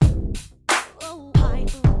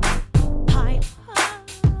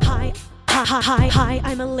Hi,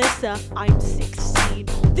 I'm Alyssa. I'm 16.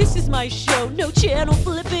 This is my show, no channel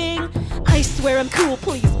flipping. I swear I'm cool,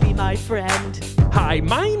 please be my friend. Hi,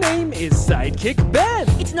 my name is Sidekick Ben.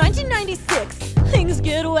 It's 1996. Things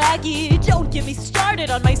get wacky. Don't get me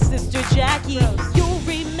started on my sister Jackie. You'll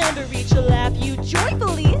remember each laugh you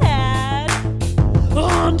joyfully had.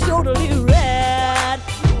 I'm totally rad.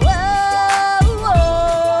 Whoa,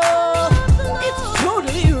 whoa. It's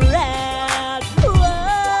totally rad.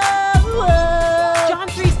 Whoa, whoa. John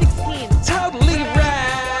 3:16. Totally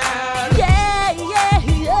rad. Yeah.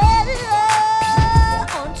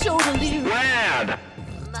 I'm totally rad.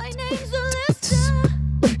 My name's Alyssa.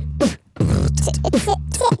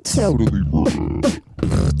 Totally rad.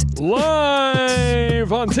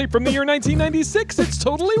 Live on tape from the year 1996, it's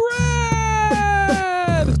Totally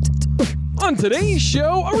Rad! On today's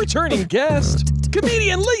show, a returning guest,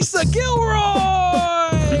 comedian Lisa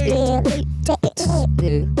Gilroy!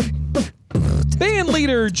 Band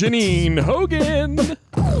leader Janine Hogan!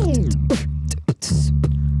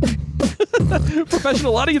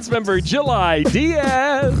 Professional audience member July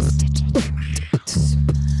Diaz!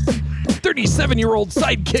 37-year-old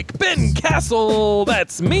sidekick Ben Castle,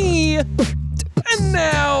 that's me. And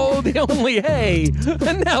now the only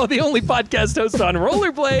podcast host on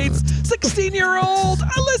rollerblades, 16-year-old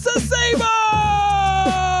Alyssa Sabo.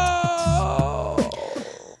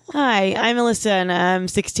 Hi, I'm Alyssa and I'm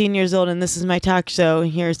 16 years old and this is my talk show.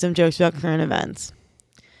 Here are some jokes about current events.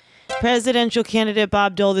 Presidential candidate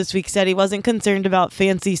Bob Dole this week said he wasn't concerned about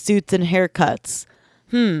fancy suits and haircuts.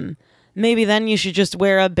 Maybe then you should just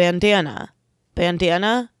wear a bandana.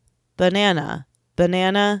 Bandana? Banana.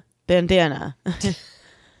 Banana. Bandana.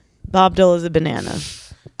 Bob Dole is a banana.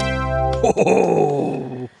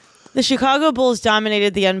 Oh. The Chicago Bulls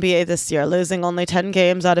dominated the NBA this year, losing only 10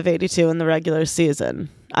 games out of 82 in the regular season.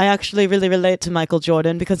 I actually really relate to Michael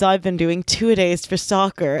Jordan because I've been doing two-a-days for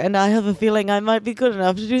soccer, and I have a feeling I might be good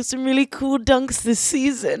enough to do some really cool dunks this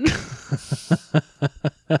season.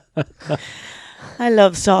 I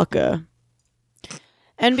love soccer.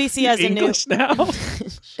 NBC has English a new... now?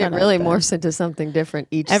 It really morphs into something different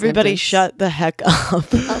each Everybody sentence. shut the heck up.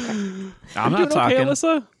 I'm doing not talking. okay,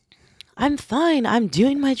 Alyssa? I'm fine. I'm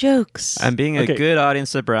doing my jokes. I'm being a Okay. good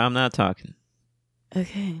audience member. I'm not talking.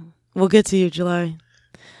 Okay. We'll get to you, July.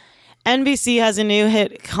 NBC has a new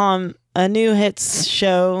hits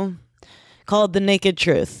show called The Naked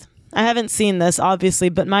Truth. I haven't seen this, obviously,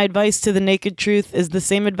 but my advice to The Naked Truth is the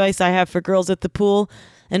same advice I have for girls at the pool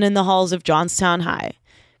and in the halls of Johnstown High.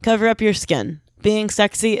 Cover up your skin. Being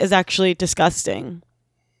sexy is actually disgusting.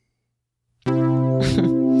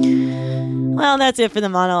 Well, that's it for the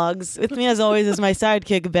monologues. With me, as always, is my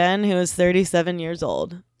sidekick, Ben, who is 37 years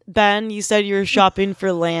old. Ben, you said you were shopping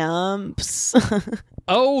for lamps.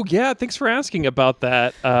 Oh, yeah, thanks for asking about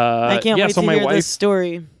that. I can't wait to my hear wife, this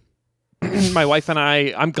story. my wife and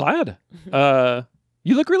I'm glad.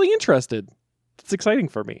 You look really interested. It's exciting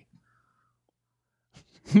for me.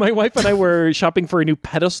 My wife and I were shopping for a new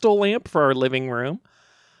pedestal lamp for our living room,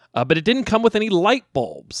 but it didn't come with any light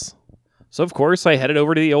bulbs. So, of course, I headed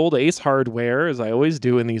over to the old Ace Hardware, as I always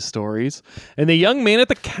do in these stories, and the young man at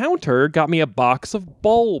the counter got me a box of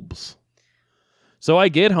bulbs. So I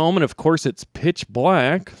get home, and of course, it's pitch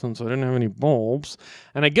black, since I didn't have any bulbs,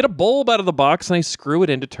 and I get a bulb out of the box, and I screw it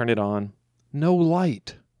in to turn it on. No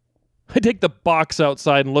light. I take the box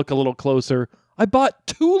outside and look a little closer. I bought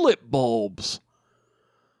tulip bulbs.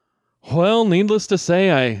 Well, needless to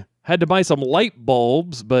say, I had to buy some light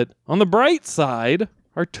bulbs, but on the bright side,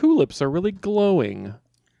 our tulips are really glowing.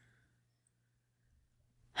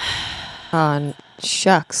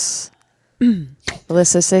 Shucks.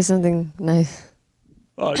 Alyssa, say something nice.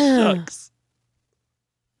 Oh, shucks.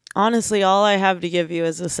 Honestly, all I have to give you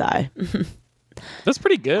is a sigh. That's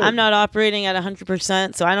pretty good. I'm not operating at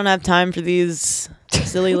 100%, so I don't have time for these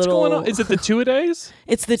silly What's little... going on? Is it the two-a-days?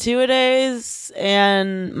 It's the two-a-days,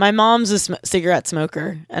 and my mom's a cigarette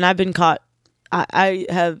smoker, and I've been caught. I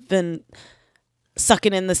have been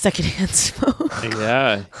sucking in the secondhand smoke.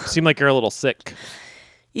 Yeah. You seem like you're a little sick.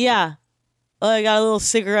 Yeah. Well, I got a little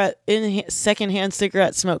secondhand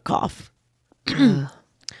cigarette smoke cough.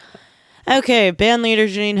 Okay, band leader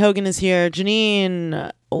Janine Hogan is here.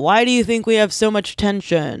 Janine, why do you think we have so much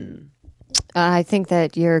tension? I think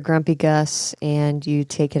that you're a grumpy Gus and you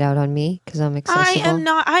take it out on me because I'm accessible. I am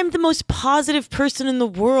not. I'm the most positive person in the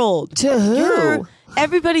world. To who?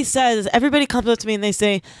 Everybody comes up to me and they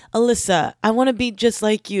say, Alyssa, I want to be just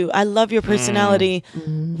like you. I love your personality.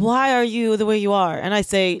 Why are you the way you are? And I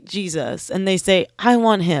say, Jesus. And they say, I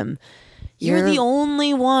want him. You're the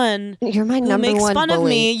only one You're my who number makes one fun of bully.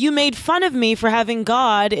 me. You made fun of me for having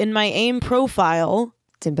God in my AIM profile.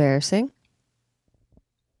 It's embarrassing.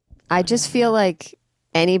 I just feel like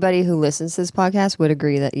anybody who listens to this podcast would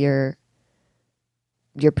agree that you're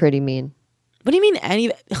pretty mean. What do you mean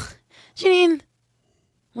Janine?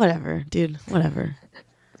 Whatever, dude. Whatever.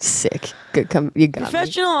 Sick. Good you got me.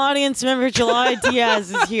 Professional audience member July Diaz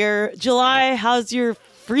is here. July, how's your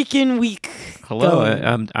freaking week? Hello,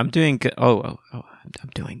 going? I'm doing good. I'm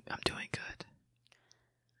doing good.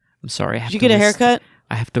 I'm sorry. Did you get a haircut?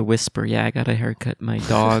 I have to whisper. Yeah, I got a haircut. My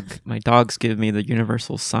dogs give me the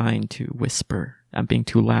universal sign to whisper. I'm being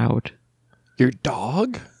too loud. Your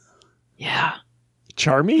dog? Yeah. I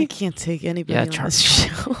Charmy? can't take anybody Yeah, on this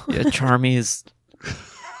show. Yeah, Charmy is.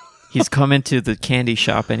 He's come into the candy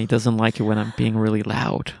shop and he doesn't like it when I'm being really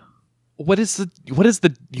loud. What is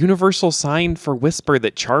the universal sign for whisper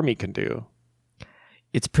that Charmy can do?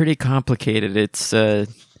 It's pretty complicated. It's a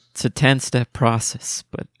 10-step process,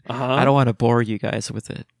 but I don't want to bore you guys with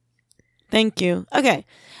it. Thank you. Okay.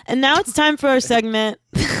 And now it's time for our segment.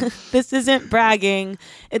 This isn't bragging.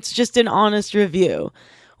 It's just an honest review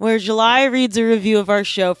where July reads a review of our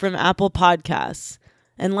show from Apple Podcasts.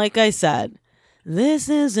 And like I said, this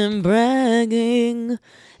isn't bragging.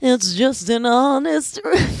 It's just an honest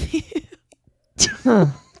review.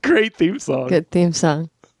 Great theme song. Good theme song.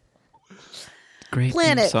 Great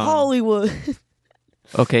Planet theme song. Hollywood.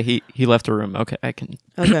 Okay, he left the room. Okay, I can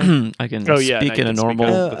Okay. I can Oh, yeah, speak now in you a can speak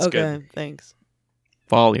normal up. That's okay. good. Thanks.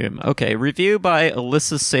 volume. Okay, review by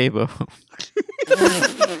Alyssa Sabo.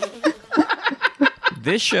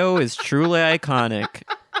 This show is truly iconic.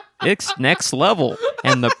 It's next level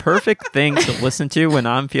and the perfect thing to listen to when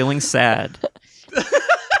I'm feeling sad.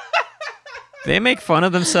 They make fun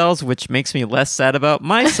of themselves, which makes me less sad about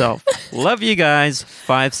myself. Love you guys.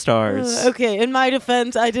 5 stars. Okay, in my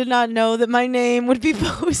defense, I did not know that my name would be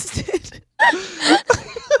posted.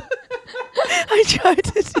 I tried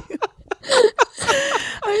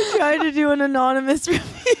to do an anonymous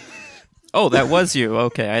review. Oh, that was you.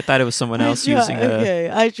 Okay, I thought it was someone else using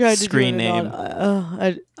a I tried to screen do an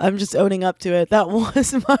name. I'm just owning up to it. That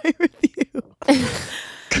was my review.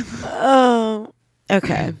 Oh,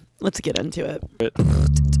 okay. Let's get into it.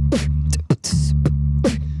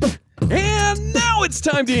 And now it's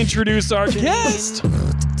time to introduce our guest.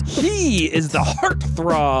 He is the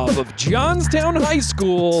heartthrob of Johnstown High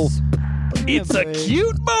School. It's a boy.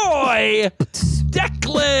 cute boy,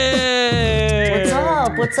 Declan. What's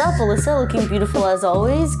up? What's up, Alyssa? Looking beautiful as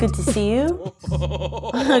always. Good to see you.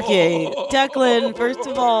 Okay, Declan, first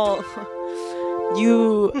of all,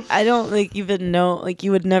 I don't even know, like,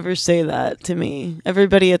 you would never say that to me.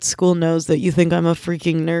 Everybody at school knows that you think I'm a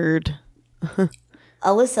freaking nerd.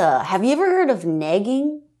 Alyssa, have you ever heard of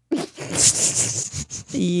nagging?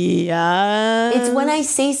 Yeah. It's when I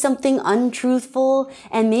say something untruthful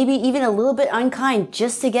and maybe even a little bit unkind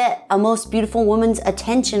just to get a most beautiful woman's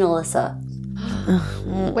attention, Alyssa.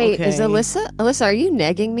 Wait, is Okay. Alyssa, are you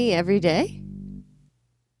negging me every day?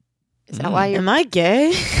 Is that why you're... Am I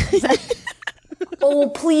gay?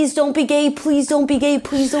 Oh, please don't be gay. Please don't be gay.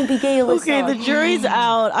 Please don't be gay, Alyssa. Okay, the jury's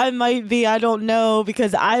out. I might be. I don't know,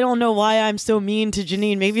 because I don't know why I'm so mean to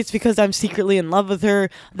Janine. Maybe it's because I'm secretly in love with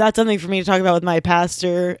her. That's something for me to talk about with my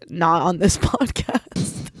pastor, not on this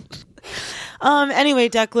podcast. Anyway,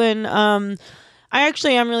 Declan, I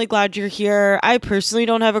actually am really glad you're here. I personally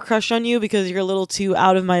don't have a crush on you because you're a little too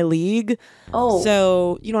out of my league. Oh.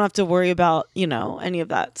 So you don't have to worry about, any of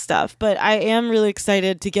that stuff. But I am really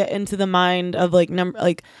excited to get into the mind of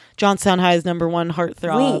Johnstown High's #1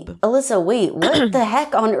 heartthrob. Wait, Alyssa, wait. What the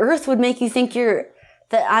heck on earth would make you think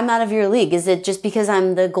that I'm out of your league? Is it just because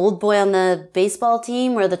I'm the gold boy on the baseball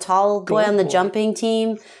team, or the tall boy on the jumping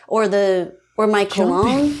team, or my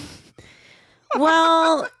cologne?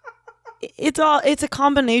 Well, it's a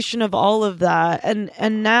combination of all of that.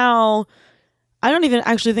 And now I don't even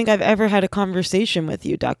actually think I've ever had a conversation with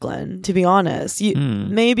you, Declan, to be honest.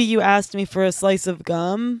 Maybe you asked me for a slice of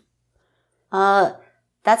gum.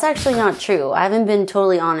 That's actually not true. I haven't been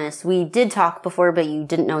totally honest. We did talk before, but you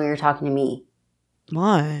didn't know you were talking to me.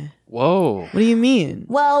 Why? Whoa. What do you mean?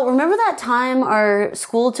 Well, remember that time our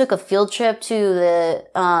school took a field trip to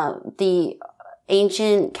the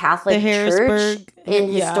ancient Catholic The church Harrisburg,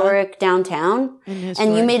 in yeah. historic downtown?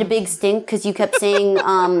 And you made a big stink because you kept saying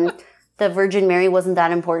the Virgin Mary wasn't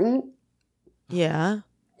that important? Yeah,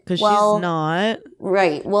 because Well- she's not.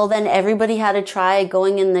 Right. Well, then everybody had to try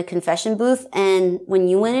going in the confession booth, and when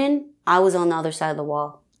you went in, I was on the other side of the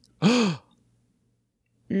wall.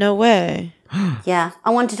 No way. Yeah,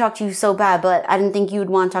 I wanted to talk to you so bad, but I didn't think you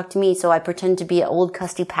would want to talk to me, so I pretended to be an old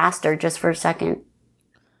custy pastor just for a second.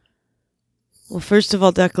 Well, first of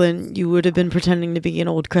all, Declan, you would have been pretending to be an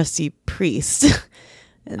old crusty priest.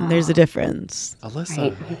 And there's a difference.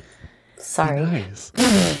 Alyssa. Right. Sorry. Nice.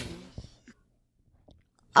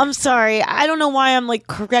 I'm sorry. I don't know why I'm like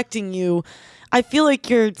correcting you. I feel like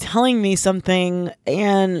you're telling me something,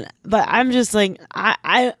 but I'm just like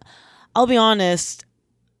I'll be honest.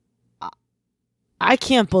 I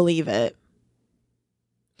can't believe it.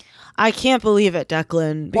 I can't believe it,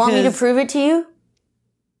 Declan. Want me to because- prove it to you?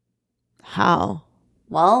 How?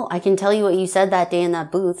 Well, I can tell you what you said that day in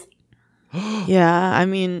that booth. Yeah, I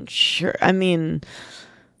mean, sure. I mean,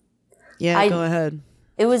 yeah, go ahead.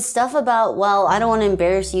 It was stuff about, well, I don't want to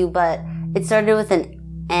embarrass you, but it started with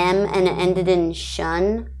an M and it ended in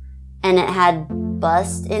shun, and it had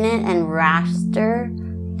bust in it and raster,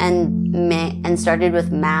 and started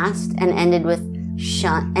with mast and ended with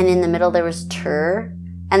shun, and in the middle there was tur,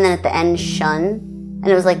 and then at the end shun, and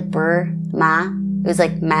it was like ma. It was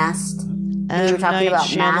like mast. And we were talking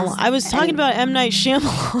about mast. I was talking about M. Night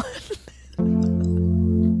Shyamalan.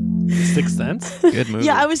 Sixth Sense? Good movie.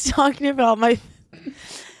 Yeah, I was talking about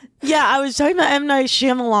I was talking about M. Night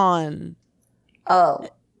Shyamalan. Oh.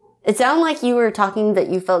 It sounded like you were talking that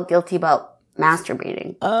you felt guilty about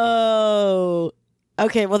masturbating. Oh.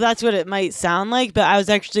 Okay, well, that's what it might sound like, but I was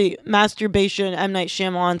actually, masturbation, M. Night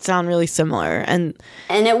Shyamalan sound really similar. And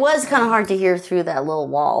it was kind of hard to hear through that little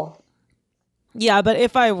wall. yeah, but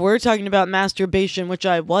if I were talking about masturbation, which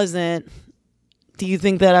I wasn't, do you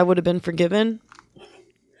think that I would have been forgiven?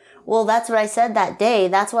 Well, that's what I said that day.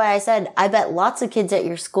 That's why I said, I bet lots of kids at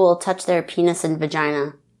your school touch their penis and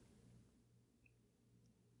vagina.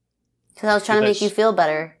 Because I was trying to make you feel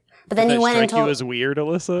better. But then you went and told... you as weird,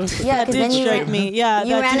 Alyssa? Yeah, That because did then you strike me. Yeah, you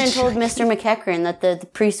that ran did and told Mr. McEachran that the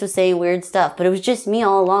priest was saying weird stuff. But it was just me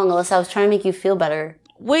all along, Alyssa. I was trying to make you feel better.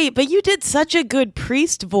 Wait, but you did such a good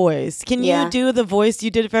priest voice. Can Yeah. you do the voice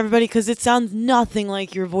you did for everybody? Because it sounds nothing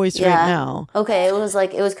like your voice right now. Okay, it was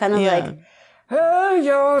kind of Yeah. like... Oh,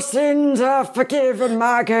 your sins are forgiven,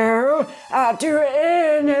 my girl. I'll do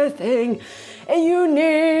anything you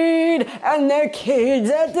need. And the kids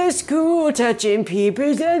at the school touching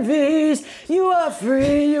peepers and V's. You are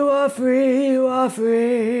free, you are free, you are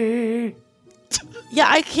free. Yeah,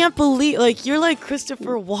 I can't believe, like, you're like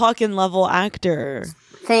Christopher Walken level actor.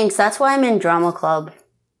 Thanks, that's why I'm in drama club.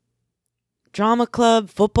 Drama club,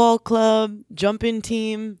 football club, jumping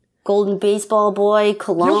team. Golden baseball boy,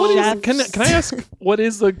 cologne. Yeah, what is, Chefs. can I ask, what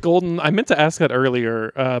is the golden... I meant to ask that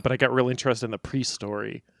earlier, but I got really interested in the priest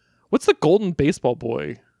story. What's the golden baseball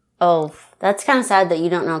boy? Oh, that's kind of sad that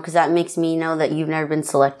you don't know, because that makes me know that you've never been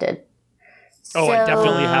selected. Oh, I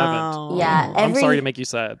definitely Wow. haven't. Yeah, I'm sorry to make you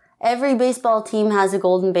sad. Every baseball team has a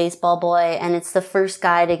golden baseball boy, and it's the first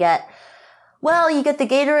guy to get... Well, you get the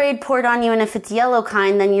Gatorade poured on you, and if it's yellow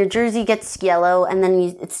kind, then your jersey gets yellow, and then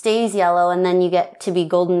it stays yellow, and then you get to be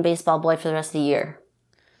golden baseball boy for the rest of the year.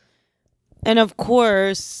 And of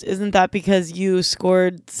course, isn't that because you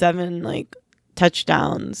scored 7 like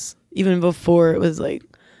touchdowns even before it was like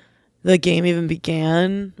the game even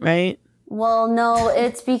began, right? Well, no,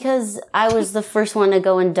 it's because I was the first one to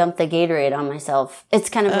go and dump the Gatorade on myself. It's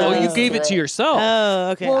kind of... Oh, you related gave it to yourself.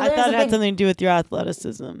 Oh, okay. Well, I there's thought it a had big- something to do with your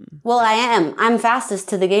athleticism. Well, I am. I'm fastest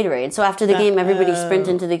to the Gatorade. So after the game, everybody sprinted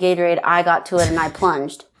into the Gatorade. I got to it and I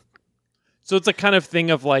plunged. So it's a kind of thing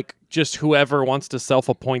of like just whoever wants to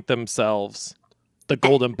self-appoint themselves the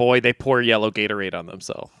golden boy, they pour yellow Gatorade on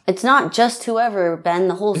themselves. It's not just whoever, Ben.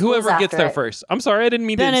 The whole school's Whoever gets after there it. first. I'm sorry, I didn't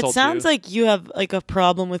mean Ben, to it insult sounds you. like you have like a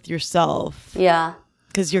problem with yourself Yeah.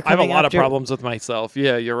 because you're I have a coming lot of after- problems with myself.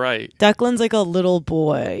 Yeah, you're right. Declan's like a little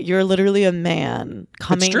boy. You're literally a man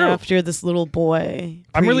coming true. after this little boy.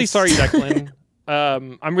 I'm really priest. sorry, Declan.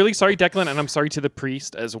 I'm really sorry, Declan, and I'm sorry to the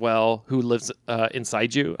priest as well, who lives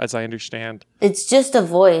inside you, as I understand. It's just a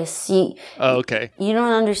voice. You Okay. don't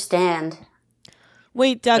understand.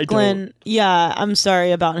 Wait, don't. Declan. Yeah, I'm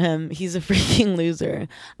sorry about him. He's a freaking loser.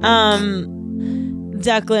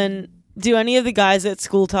 Declan, do any of the guys at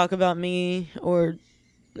school talk about me, or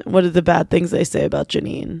what are the bad things they say about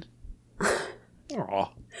Janine? Aw.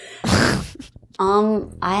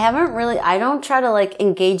 I don't try to like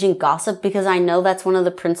engage in gossip because I know that's one of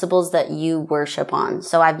the principles that you worship on.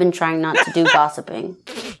 So I've been trying not to do gossiping.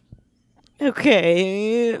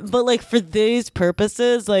 Okay, but like for these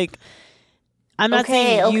purposes, like I'm not Okay,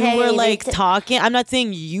 saying you okay, were they like t- talking. I'm not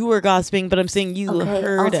saying you were gossiping, but I'm saying you Okay,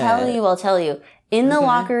 heard I'll tell you. In the Okay.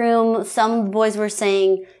 locker room, some boys were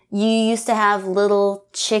saying you used to have little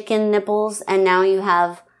chicken nipples and now you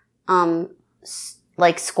have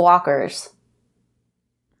like squawkers.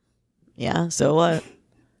 Yeah. So what?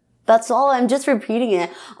 That's all. I'm just repeating it.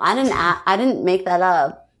 I didn't make that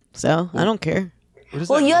up. So I don't care. What does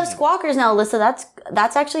Well, that you have mean? squawkers now, Alyssa.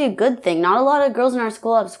 That's actually a good thing. Not a lot of girls in our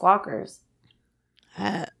school have squawkers.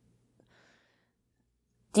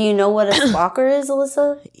 Do you know what a squawker is,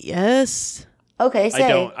 Alyssa? Yes. Okay,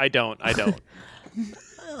 say. I don't.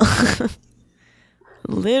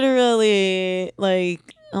 Literally, like,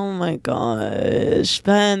 oh my gosh,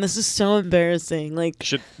 Ben, this is so embarrassing. Like,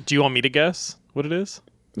 Do you want me to guess what it is?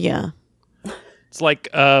 yeah. It's like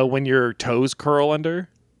when your toes curl under.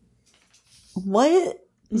 What?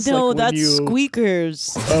 It's No, like when that's you-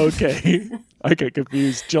 squeakers. Okay. I get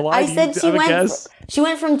confused. July, I do said you have a guess? she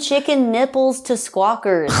went from chicken nipples to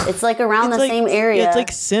squawkers. It's like around It's the like- same area. It's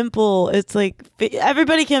like simple. It's like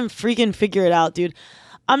everybody can freaking figure it out, dude.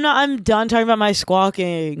 I'm done talking about my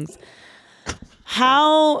squawkings.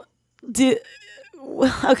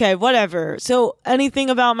 Okay, whatever. So anything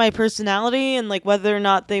about my personality and like whether or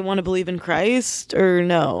not they want to believe in Christ or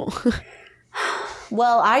no?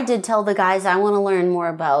 Well, I did tell the guys I want to learn more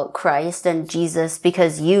about Christ and Jesus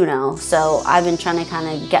because you know. So I've been trying to kind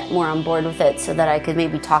of get more on board with it so that I could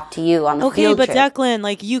maybe talk to you on the Okay, field but trip. Declan,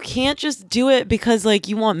 like you can't just do it because like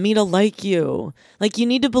you want me to like you. Like you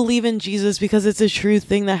need to believe in Jesus because it's a true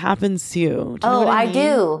thing that happens to you. Do you know Oh, what I I mean?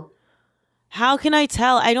 do. How can I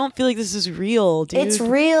tell? I don't feel like this is real, dude. It's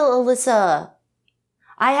real, Alyssa.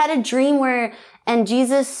 I had a dream where, and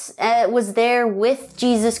Jesus was there with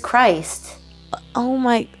Jesus Christ. Oh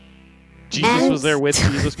my. Jesus And- was there with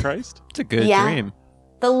Jesus Christ? It's a good Yeah. dream.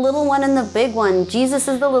 The little one and the big one. Jesus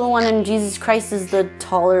is the little one and Jesus Christ is the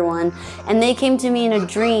taller one. And they came to me in a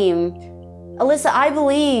dream. Alyssa, I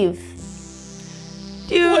believe.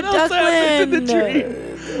 Dude, What else happened in the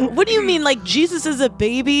Declan. What do you mean? Like Jesus is a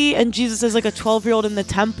baby and Jesus is like a 12-year-old in the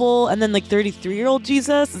temple and then like 33-year-old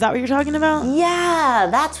Jesus? Is that what you're talking about? Yeah,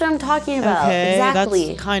 that's what I'm talking about. Okay, exactly.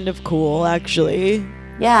 that's kind of cool, actually.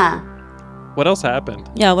 Yeah. What else happened?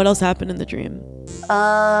 Yeah, what else happened in the dream?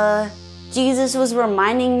 Jesus was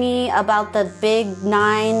reminding me about the big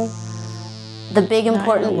 9, the big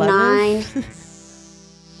important 9.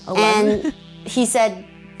 11? And he said,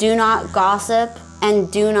 do not gossip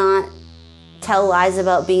and do not tell lies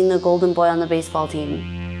about being the golden boy on the baseball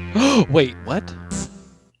team. Wait, what?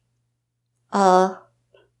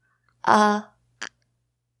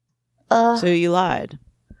 So you lied.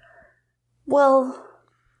 Well,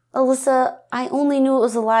 Alyssa, I only knew it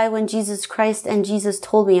was a lie when Jesus Christ and Jesus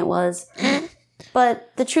told me it was.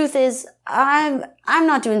 But the truth is, I'm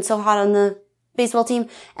not doing so hot on the baseball team.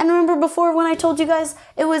 And remember before when I told you guys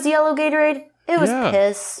it was yellow Gatorade? It was Yeah.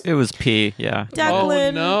 piss. It was pee, yeah.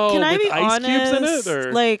 Declan, no, can I with be ice honest? cubes in it,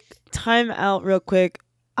 or- Like, time out real quick.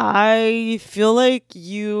 I feel like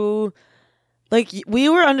we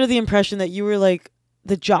were under the impression that you were like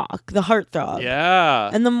the jock, the heartthrob. Yeah.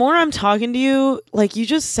 And the more I'm talking to you, like you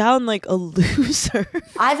just sound like a loser.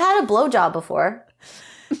 I've had a blowjob before.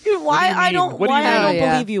 Dude, why you I mean? don't What do you why I mean? don't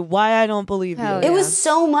Yeah. believe you? Why I don't believe you? Hell It yeah. was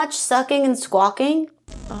so much sucking and squawking.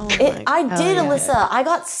 Oh I my did, yeah. Alyssa. I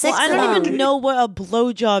got sick. Well, I don't even know what a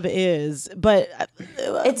blowjob is, but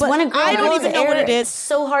It's but when a girl I don't blows even know what air it is.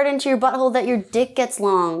 so hard into your butthole that your dick gets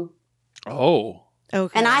long. Oh.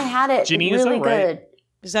 Okay, And I had it Janine, is really that right? good.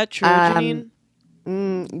 is that true, Janine?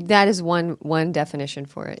 That is one definition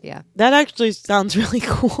for it. Yeah. That actually sounds really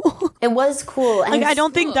cool. It was cool. And Like I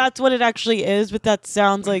don't think that's what it actually is, but that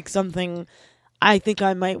sounds like something I think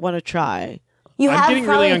I might want to try. you I'm have getting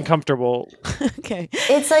probably, really uncomfortable. Okay.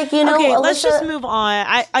 It's like, you know, Okay, Alyssa, let's just move on.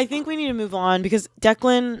 I think we need to move on because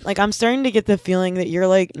Declan, like I'm starting to get the feeling that you're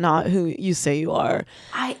like not who you say you are.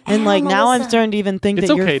 I And am, like now I'm Alyssa. starting to even think It's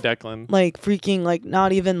that okay, you're Declan. like freaking like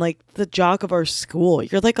not even like the jock of our school.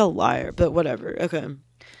 You're like a liar, but whatever. Okay.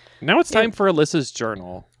 Now it's time for Alyssa's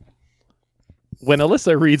journal. When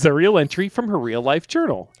Alyssa reads a real entry from her real life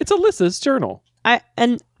journal. It's Alyssa's journal.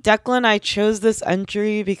 And Declan, I chose this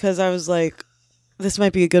entry because I was like, this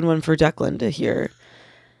might be a good one for Declan to hear.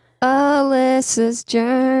 Alyssa's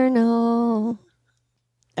journal.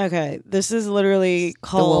 Okay, this is literally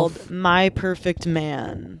called My Perfect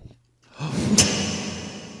Man.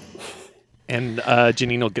 And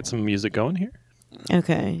Janine will get some music going here.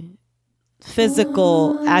 Okay.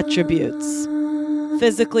 Physical attributes.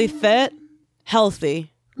 Physically fit,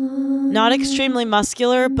 healthy. Not extremely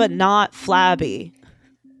muscular, but not flabby.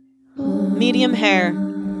 Medium hair,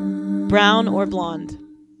 brown or blonde.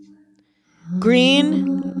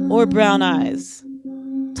 Green or brown eyes.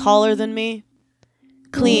 Taller than me.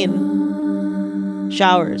 Clean.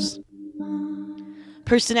 Showers.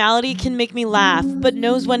 Personality can make me laugh, but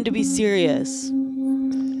knows when to be serious.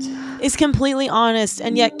 Is completely honest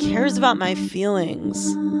and yet cares about my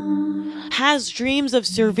feelings. Has dreams of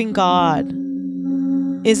serving God.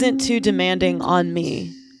 Isn't too demanding on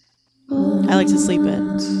me. I like to sleep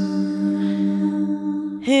in.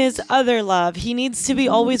 His other love. He needs to be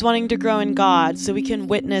always wanting to grow in God so we can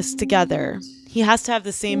witness together. He has to have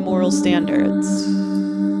the same moral standards.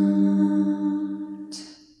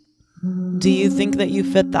 Do you think that you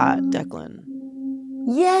fit that, Declan?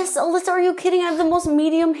 Yes, Alyssa, are you kidding? I have the most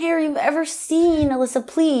medium hair you've ever seen. Alyssa,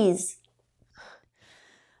 please.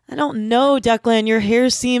 I don't know, Declan. Your hair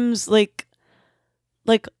seems like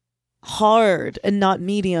hard and not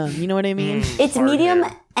medium. You know what I mean? It's medium,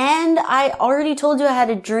 and I already told you I had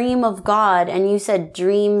a dream of God, and you said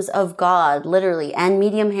dreams of God, literally, and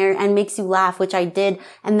medium hair, and makes you laugh, which I did,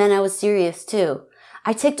 and then I was serious too.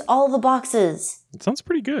 I ticked all the boxes. It sounds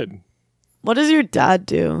pretty good. What does your dad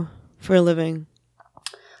do for a living?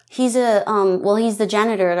 He's he's the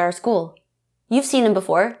janitor at our school. You've seen him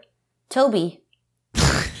before. Toby.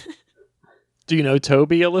 Do you know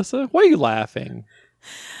Toby, Alyssa? Why are you laughing?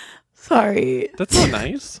 Sorry. That's not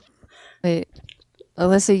nice. Wait,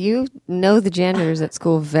 Alyssa, you know the janitors at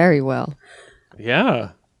school very well.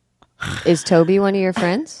 Yeah. Is Toby one of your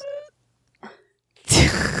friends?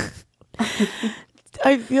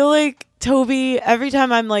 I feel like Toby, every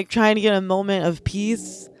time I'm like trying to get a moment of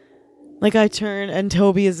peace, like I turn and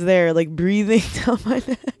Toby is there, like breathing down my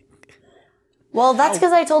neck. Well, that's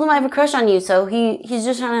because I told him I have a crush on you, so he's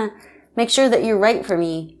just trying to make sure that you're right for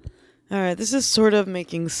me. All right, this is sort of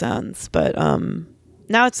making sense, but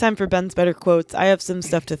now it's time for Ben's Better Quotes. I have some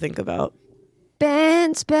stuff to think about.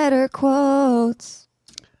 Ben's Better Quotes.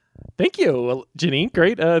 Thank you, Janine.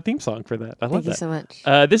 Great theme song for that. I love that. Thank you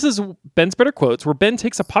so much. This is Ben's Better Quotes, where Ben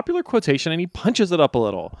takes a popular quotation and he punches it up a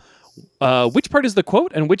little. Which part is the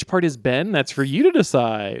quote and which part is Ben? That's for you to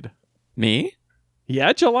decide. Me?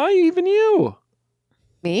 Yeah, July, even you.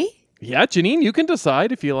 Me? Yeah, Janine, you can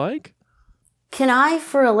decide if you like. Can I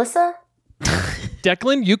for Alyssa?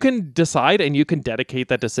 Declan, you can decide and you can dedicate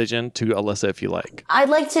that decision to Alyssa if you like. I'd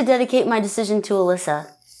like to dedicate my decision to Alyssa.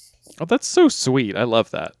 Oh, that's so sweet. I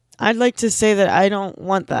love that. I'd like to say that I don't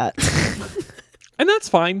want that. And that's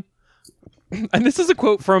fine. And this is a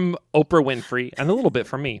quote from Oprah Winfrey and a little bit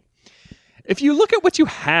from me. If you look at what you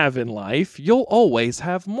have in life, you'll always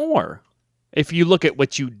have more. If you look at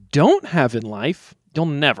what you don't have in life, you'll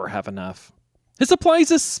never have enough. This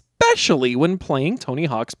applies especially when playing Tony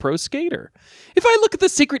Hawk's Pro Skater. If I look at the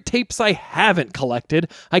secret tapes I haven't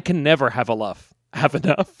collected, I can never have enough.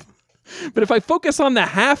 But if I focus on the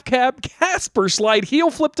half-cab Casper slide heel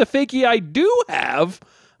flip to fakie I do have,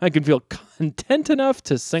 I can feel content enough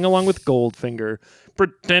to sing along with Goldfinger,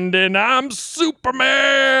 pretending I'm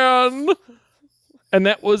Superman. And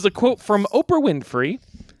that was a quote from Oprah Winfrey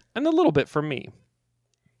and a little bit from me.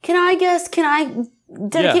 Can I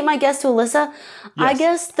dedicate my guess to Alyssa? I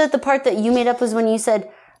guess that the part that you made up was when you said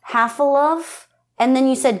half a love, and then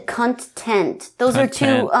you said content. Those are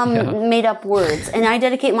two made up words, and I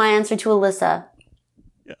dedicate my answer to Alyssa.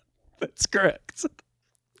 Yeah, that's correct.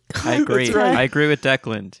 I agree. That's right. I agree with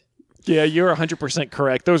Declan. Yeah, you're 100%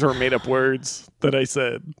 correct. Those were made up words that I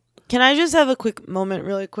said. Can I just have a quick moment,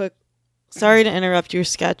 really quick? Sorry to interrupt your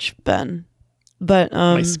sketch, Ben. But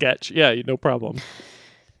My sketch. Yeah, no problem.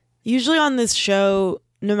 usually on this show,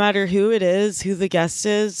 no matter who it is, who the guest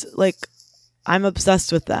is, like, I'm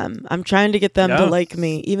obsessed with them. I'm trying to get them to like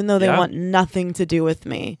me, even though they want nothing to do with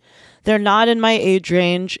me. They're not in my age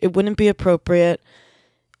range. It wouldn't be appropriate.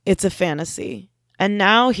 It's a fantasy. And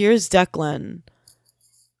now here's Declan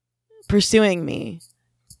pursuing me,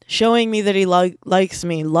 showing me that he likes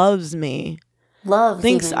me, loves me,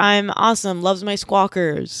 thinks I'm awesome, loves my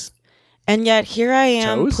squawkers. And yet here I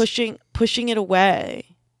am pushing it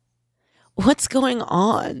away. What's going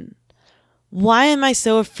on? Why am I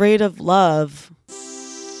so afraid of love?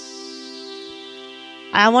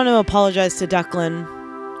 I want to apologize to Declan.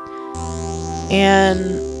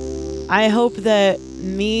 And I hope that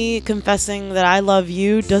me confessing that I love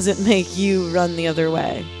you doesn't make you run the other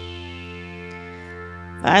way.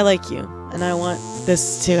 I like you, and I want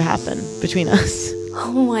this to happen between us.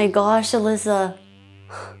 Oh my gosh, Alyssa.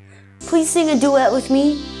 Please sing a duet with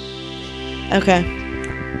me. Okay.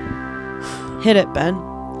 Hit it, Ben.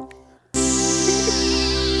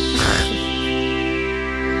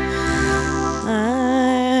 I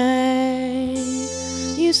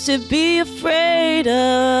used to be afraid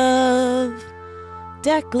of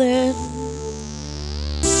Declan,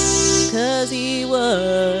 'cause he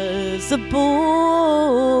was a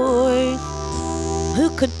boy who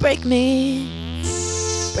could break my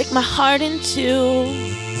heart in two.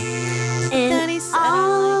 And he said,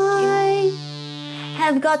 I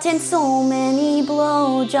have gotten so many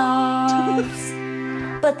blowjobs,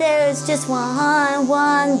 but there's just one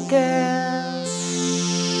girl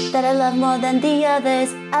that I love more than the others.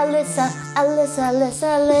 Alyssa.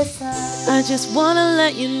 I just wanna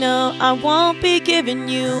let you know I won't be giving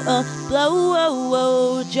you a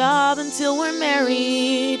blow job until we're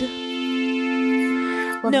married.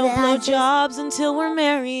 Well, No then I just- blowjobs until we're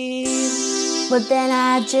married. But then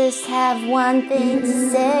I just have one thing to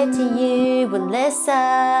say to you,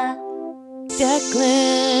 Alyssa.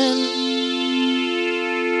 Declan.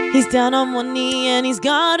 He's down on one knee and he's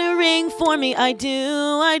got a ring for me. I do.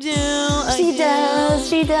 She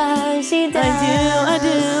does. I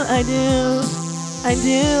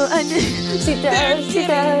do. She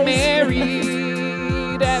does.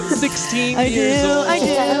 Married at 16 I years old. do. I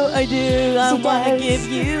She want to does. give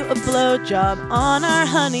you a blowjob on our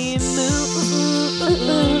honeymoon.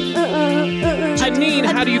 Janine,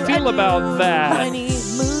 how do you feel about that? Honeymoon.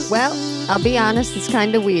 Well, I'll be honest, it's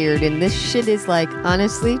kind of weird. And this shit is like,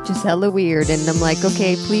 honestly, just hella weird. And I'm like,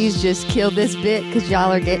 okay, please just kill this bit because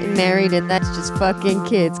y'all are getting married and that's just fucking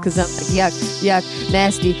kids. Because I'm like, yuck,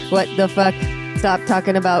 nasty, what the fuck? Stop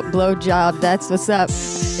talking about blowjob. That's what's up.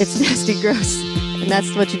 It's nasty, gross. And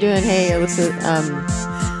that's what you're doing. Hey, Alyssa,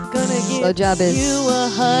 Gonna give blowjob is- you a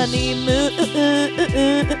honeymoon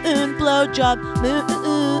blowjob.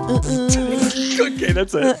 Okay,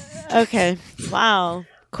 that's it. Okay. Wow.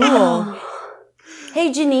 Cool. Hey,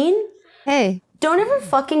 Janine, hey, don't ever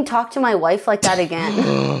fucking talk to my wife like that again.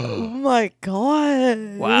 Oh my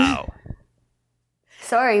god. Wow.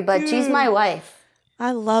 Sorry, but she's my wife.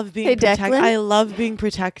 I love being Hey, protected. Declan? I love being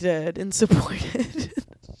protected and supported.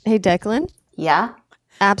 hey, Declan, Yeah?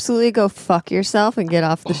 absolutely go fuck yourself and get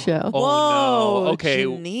off the show. Oh, Whoa. no. Okay.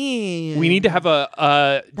 Janine. We need to have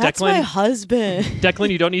a That's my Declan. husband.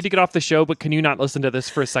 Declan, you don't need to get off the show, but can you not listen to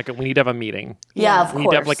this for a second? We need to have a meeting. Yeah, of We course. need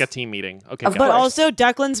to have like a team meeting. Okay, Of go. But course. also,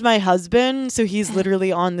 Declan's my husband, so he's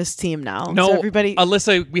literally on this team now. No, so everybody.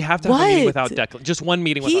 Alyssa, we have to have a meeting What? without Declan. Just one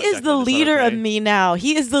meeting He without Declan. is the that leader okay? of me now.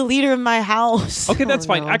 He is the leader of my house. Okay, that's Oh,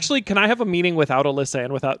 fine. no. Actually, can I have a meeting without Alyssa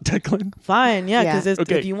and without Declan? Fine, yeah, Yeah. because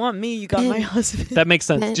Okay. if you want me, you got my husband. That makes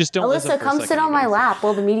sense. Just don't listen Alyssa, for a come second, sit on you my guys. lap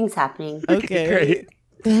while the meeting's happening. Okay. Great.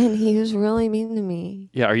 Ben, he was really mean to me.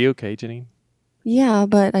 Yeah, are you okay, Janine? Yeah,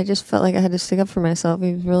 but I just felt like I had to stick up for myself.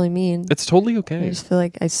 He was really mean. It's totally I okay. just feel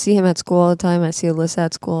like I see him at school all the time. I see Alyssa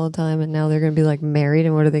at school all the time, and now they're gonna be like married.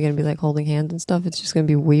 And what are they gonna be like holding hands and stuff? It's just gonna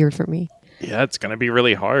be weird for me. Yeah, it's gonna be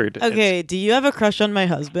really hard. Okay, do you have a crush on my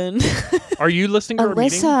husband? Are you listening to our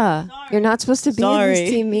meeting? Alyssa, you're not supposed to be in Sorry. this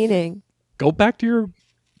team meeting. Go back to your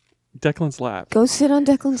Declan's lap. Go sit on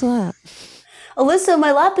Declan's lap. Alyssa,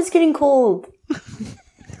 my lap is getting cold.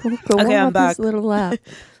 Go Okay, warm I'm up back. his little lap.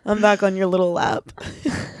 I'm back on your little lap.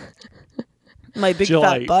 My big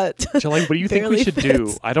July. fat butt. July, what do you think we Barely should do?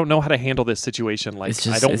 fits. I don't know how to handle this situation. Like, It's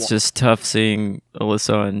I just don't. it's just tough seeing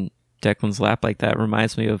Alyssa on Declan's lap like that.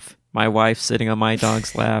 Reminds me of my wife sitting on my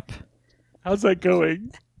dog's lap. How's that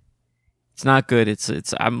going? It's not good. It's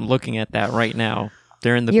I'm looking at that right now.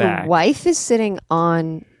 They're in the Your back. wife is sitting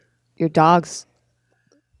on your dog's,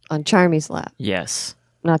 on Charmy's lap, Yes.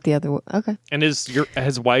 not the other one. Okay. And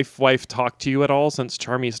has wife talked to you at all since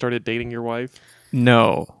Charmy started dating your wife?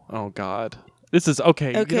 No. Oh God. This is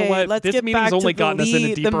okay. You Okay, know what? let's this get meeting's back only to the gotten us in a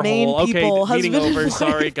lead- the deeper main hole. Okay, people, meeting husband and over. wife.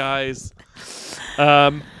 Sorry, guys.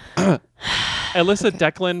 Alyssa,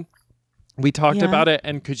 Declan, we talked Yeah. about it,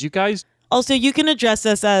 and could you guys? Also, you can address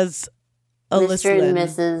us as Mr. and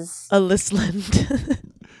Alyssland. Mrs. Alyssland.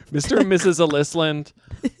 Mr. and Mrs. Alyssland,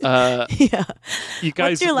 Yeah. you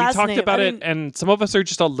guys, your we last talked name? about I it, didn't- and some of us are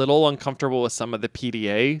just a little uncomfortable with some of the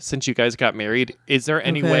PDA since you guys got married. Is there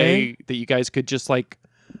any Okay. way that you guys could just like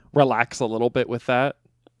relax a little bit with that?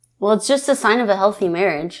 Well, it's just a sign of a healthy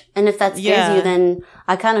marriage. And if that scares Yeah. you, then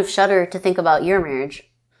I kind of shudder to think about your marriage.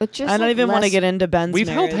 But just I don't like even want to less- get into Ben's We've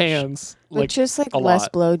marriage. held hands, But like just like a less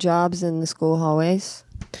lot. blowjobs in the school hallways.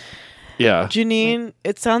 Yeah. Janine,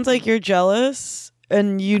 it sounds like you're jealous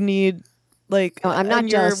and you need like No, I'm not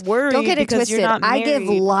and you're jealous. worried Don't get it because twisted. you're not I give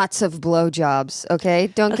married. lots of blowjobs. Okay,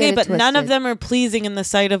 don't Okay, get it but twisted. none of them are pleasing in the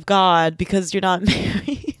sight of God because you're not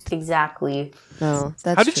married. Exactly. No,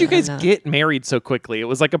 that's How did true, you guys I'm not. get married so quickly? It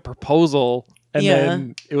was like a proposal, and Yeah.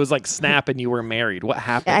 then it was like snap, and you were married. What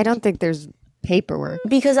happened? I don't think there's paperwork.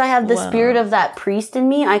 Because I have the Wow. spirit of that priest in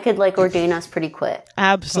me, I could like ordain us pretty quick.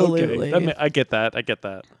 Absolutely. Okay, I get that. I get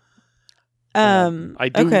that. I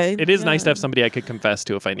do. Okay. It is nice to yeah. have somebody I could confess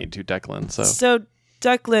to if I need to, Declan. So So,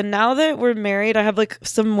 Declan, now that we're married, I have like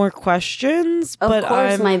some more questions, Of but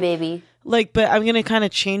course, I'm my baby. but I'm gonna kind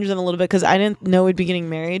of change them a little bit because I didn't know we'd be getting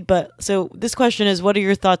married. But so this question is, what are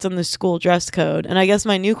your thoughts on the school dress code? And I guess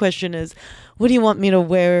my new question is, what do you want me to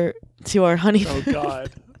wear to our honeymoon? oh God.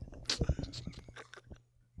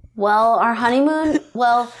 Well, our honeymoon.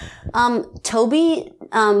 Toby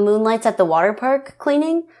moonlights at the water park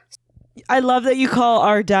cleaning. I love that you call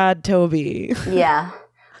our dad Toby. Yeah.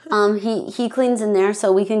 He cleans in there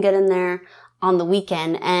so we can get in there on the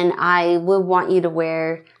weekend, and I would want you to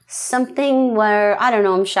wear Something where, I don't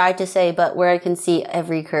know, I'm shy to say, but where I can see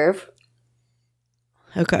every curve.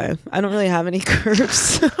 Okay. I don't really have any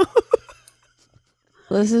curves.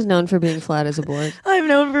 Alyssa is known for being flat as a board. I'm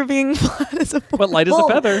known for being flat as a board. But light as a Well,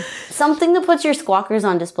 feather. Something that puts your squawkers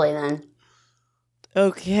on display then.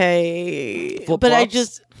 Okay. Flip-flops? But I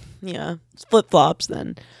just, yeah, flip flops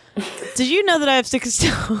then. Did you know that I have 6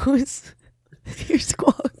 toes? Your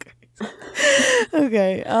squawkers.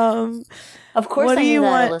 Okay. Of course What I do knew you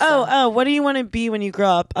that, want? Alyssa. What do you want to be when you grow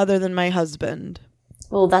up other than my husband?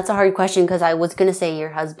 Well, that's a hard question because I was going to say your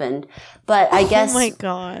husband. But I guess Oh my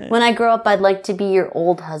God. when I grow up, I'd like to be your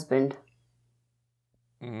old husband.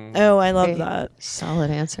 Oh, I love Okay. that.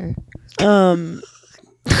 Solid answer. I'm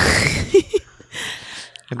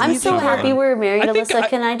so Amazing. happy we're married, I think Alyssa.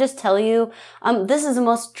 Can I just tell you, this is the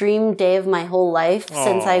most dream day of my whole life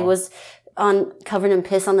since I Aw. was covered in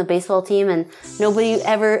piss on the baseball team, and nobody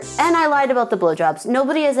ever, and I lied about the blowjobs.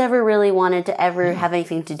 Nobody has ever really wanted to ever have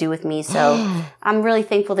anything to do with me, so I'm really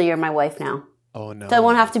thankful that you're my wife now. Oh no. So I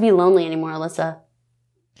won't have to be lonely anymore, Alyssa.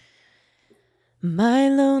 My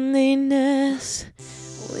loneliness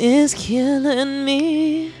is killing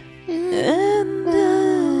me, and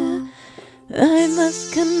I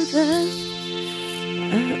must confess.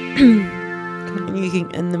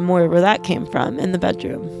 And the more where that came from in the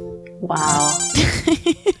bedroom. Wow.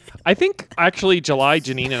 I think actually, July,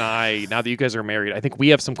 Janine, and I, now that you guys are married, I think we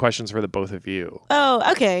have some questions for the both of you.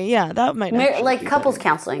 Oh, okay, yeah, that might actually Like be couples better.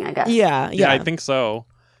 counseling, I guess. Yeah, Yeah, yeah. I think so.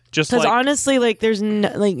 Just Because like honestly, like, there's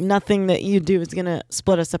nothing that you do is gonna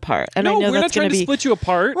split us apart, and no, I know we're not that's trying gonna to be. split you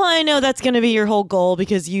apart. Well, I know that's gonna be your whole goal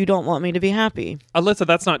because you don't want me to be happy. Alyssa,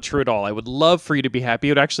 that's not true at all. I would love for you to be happy.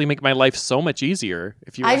 It would actually make my life so much easier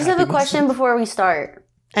if you. I were just have happy a with question before we start.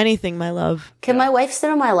 Anything, my love. Can my wife sit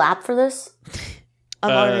on my lap for this?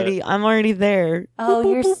 I'm already there. Oh,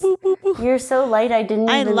 you're so light. I didn't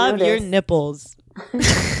I even love your notice. nipples.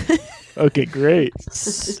 Okay, great.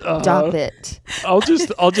 Stop it. I'll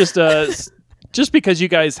just just because you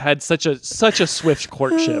guys had such a swift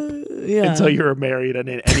courtship Yeah. until you were married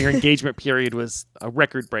and your engagement period was a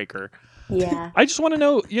record breaker. Yeah. I just want to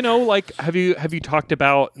know, like have you talked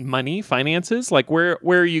about money, finances? Like where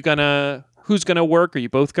are you gonna who's gonna work? Are you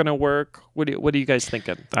both gonna work? What are you guys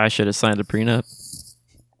thinking? I should have signed a prenup.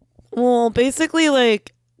 Well, basically,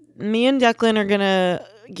 like, me and Declan are gonna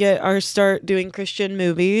get our start doing Christian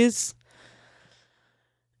movies.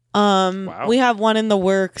 Wow. We have one in the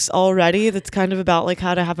works already that's kind of about like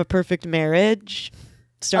how to have a perfect marriage,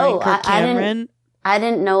 starring Kirk Cameron. I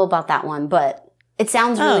didn't know about that one, but it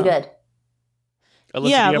sounds really Oh. good. Alyssa,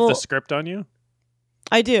 Yeah, do you have well- the script on you?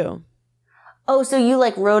 I do. Oh, so you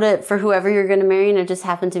like wrote it for whoever you're going to marry and it just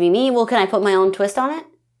happened to be me? Well, can I put my own twist on it?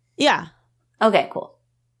 Yeah. Okay, cool.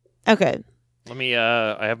 Okay. Let me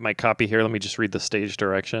I have my copy here. Let me just read the stage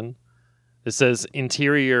direction. It says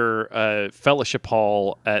interior fellowship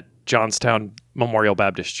hall at Johnstown Memorial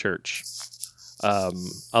Baptist Church.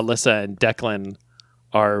 Alyssa and Declan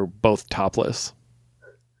are both topless.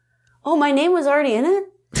 Oh, my name was already in it?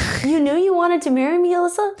 You knew you wanted to marry me,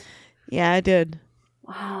 Alyssa? Yeah, I did.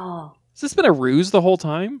 Wow. Has this been a ruse the whole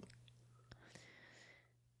time?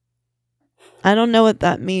 I don't know what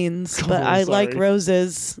that means, but Oh, I like sorry.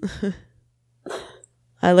 roses.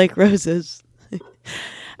 I like roses.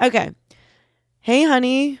 Okay. Hey,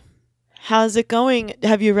 honey. How's it going?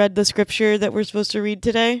 Have you read the scripture that we're supposed to read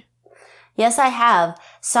today? Yes, I have.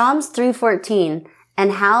 Psalms 3:14.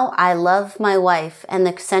 And how I love my wife and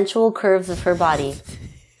the sensual curves of her body.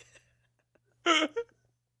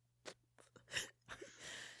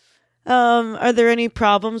 Are there any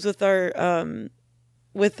problems with our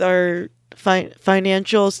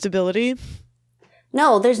financial stability?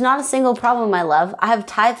 No, there's not a single problem, my love. I have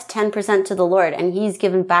tithed 10% to the Lord, and He's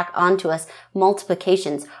given back onto us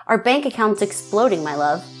multiplications. Our bank account's exploding, my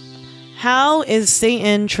love. How is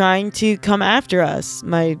Satan trying to come after us,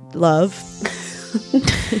 my love?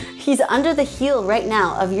 He's under the heel right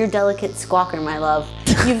now of your delicate squawker, my love.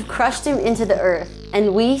 You've crushed him into the earth,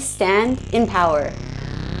 and we stand in power.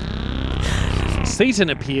 Satan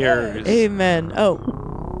appears. Amen. Oh.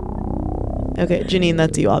 Okay, Janine,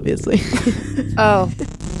 that's you, obviously. Oh,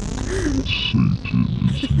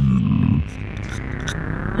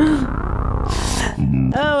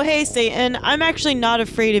 Oh, hey, Satan. I'm actually not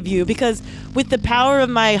afraid of you because with the power of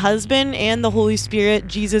my husband and the Holy Spirit,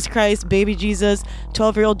 Jesus Christ, baby Jesus,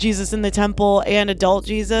 12-year-old Jesus in the temple, and adult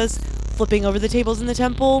Jesus flipping over the tables in the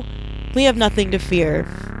temple, we have nothing to fear.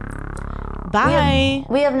 Bye.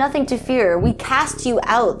 We have nothing to fear. We cast you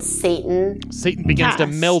out, Satan. Satan begins to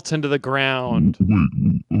Yes. melt into the ground. This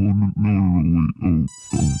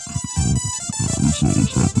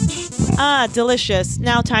always happens. Ah, delicious.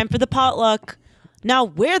 Now time for the potluck. Now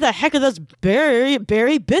where the heck are those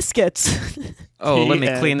berry biscuits? Oh, let me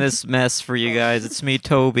The clean end. this mess for you guys. It's me,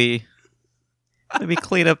 Toby. Let me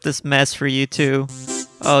clean up this mess for you two.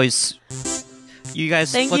 Oh, you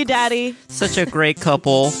guys Thank look you, Daddy. such a great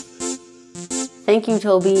couple. Thank you,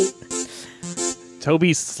 Toby.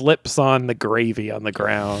 Toby slips on the gravy on the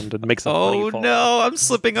ground and makes a funny Oh fall. no, I'm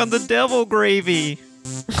slipping on the devil gravy.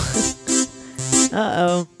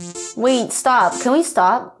 Uh-oh. Wait, stop. Can we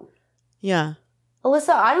stop? Yeah. Alyssa,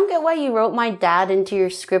 I don't get why you wrote my dad into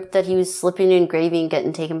your script that he was slipping in gravy and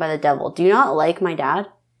getting taken by the devil. Do you not like my dad?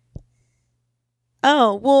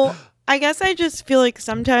 Oh, well, I guess I just feel like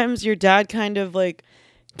sometimes your dad kind of like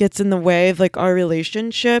gets in the way of like our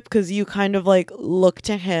relationship because you kind of like look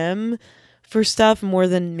to him for stuff more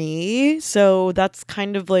than me. So that's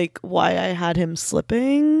kind of like why I had him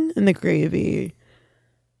slipping in the gravy.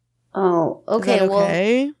 Oh, Is okay. that Well,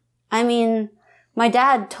 okay? I mean, my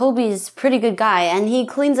dad, Toby's a pretty good guy, and he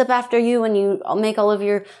cleans up after you when you make all of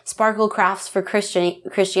your sparkle crafts for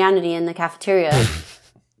Christianity in the cafeteria.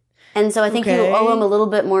 And so I think you Okay. owe him a little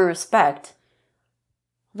bit more respect.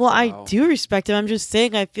 Well, I Wow. do respect him. I'm just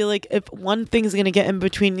saying, I feel like if one thing's going to get in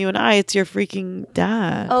between you and I, it's your freaking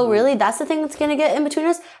dad. Oh, really? That's the thing that's going to get in between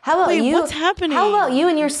us? How about Wait, you? what's happening? How about you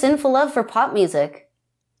and your sinful love for pop music?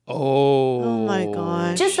 Oh. Oh my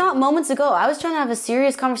gosh. Just not moments ago, I was trying to have a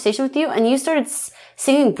serious conversation with you, and you started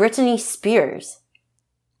singing Britney Spears.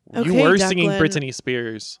 You Okay, were singing Declan. Britney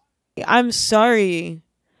Spears. I'm sorry.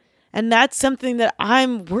 And that's something that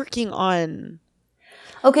I'm working on.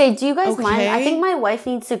 Okay, do you guys mind? I Okay. think my wife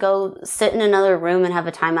needs to go sit in another room and have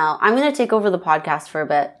a timeout. I'm going to take over the podcast for a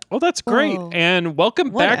bit. Oh, that's great. Oh. And welcome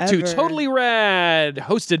back to Whatever. Totally Rad,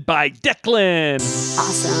 hosted by Declan.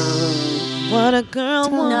 Awesome. What a girl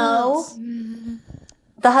No. wants.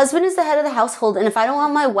 The husband is the head of the household, and if I don't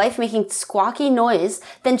want my wife making squawky noise,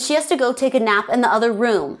 then she has to go take a nap in the other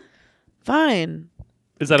room. Fine.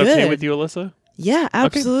 Is that okay Good. with you, Alyssa? Yeah,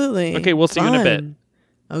 absolutely. Okay, we'll see you in a bit. Fine.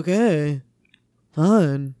 Okay.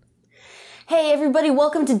 Fun. Hey everybody,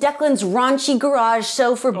 welcome to Declan's Raunchy Garage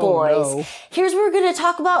Show for Boys. no. Here's where we're going to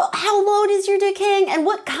talk about how low is your dick hang and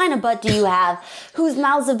what kind of butt do you have, whose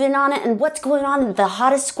mouths have been on it, and what's going on with the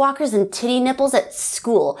hottest squawkers and titty nipples at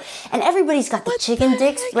school. And everybody's got the chicken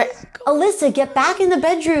dicks. Alyssa, get back in the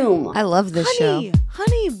bedroom. I love this Honey, show.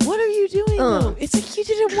 honey, what are you doing? though? It's like you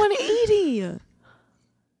did a 180.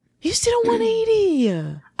 You just did a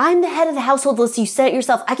 180. I'm the head of the household, Alyssa. You said it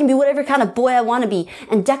yourself. I can be whatever kind of boy I want to be.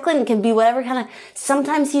 And Declan can be whatever kind of...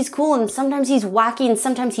 Sometimes he's cool and sometimes he's wacky and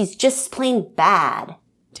sometimes he's just plain bad.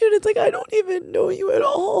 Dude, it's like I don't even know you at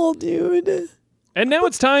all, dude. And now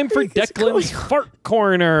it's time for heck is Declan's going on? Fart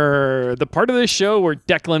Corner, the part of the show where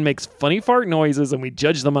Declan makes funny fart noises and we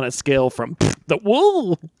judge them on a scale from the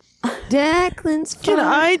wool. Declan's Can fart.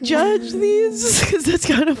 I judge these? Because that's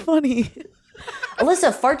kind of funny.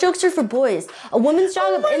 Alyssa, fart jokes are for boys. A woman's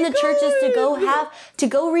job in the church is to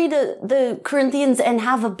go read the Corinthians and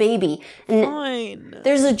have a baby. And Fine.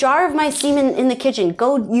 there's a jar of my semen in the kitchen.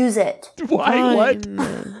 Go use it. Why? What?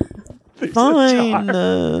 Fine.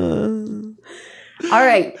 All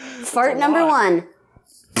right. Fart number one.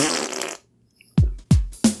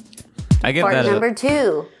 I give Fart that number a.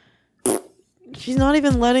 two. She's not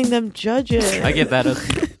even letting them judge it. I give that a.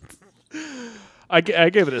 I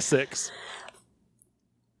gave it a 6.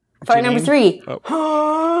 Fart number three.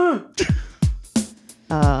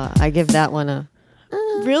 I give that one a.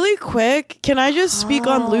 Really quick, can I just speak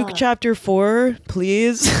on Luke chapter 4,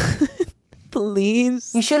 please?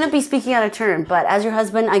 Please. You shouldn't be speaking out of turn, but as your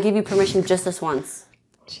husband, I give you permission just this once.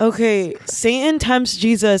 Okay, Satan tempts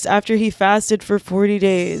Jesus after he fasted for 40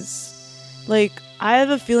 days. Like, I have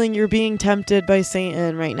a feeling you're being tempted by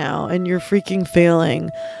Satan right now, and you're freaking failing.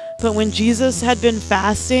 But when Jesus had been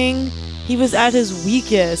fasting, he was at his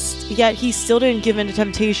weakest, yet he still didn't give in to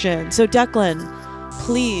temptation. So, Declan,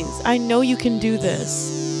 please, I know you can do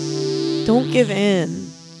this. Don't give in.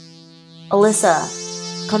 Alyssa,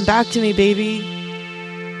 Come back to me, baby.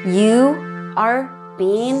 you are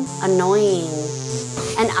being annoying.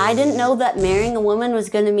 And I didn't know that marrying a woman was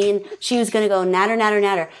going to mean she was going to go natter, natter,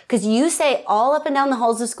 natter. Because you say all up and down the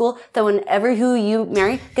halls of school that whenever who you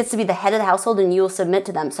marry gets to be the head of the household and you will submit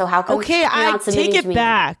to them. So how come Okay, you're I not submitting take to it me?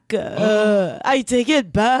 back. I take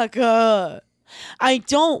it back. I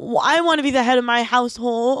want to be the head of my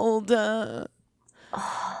household.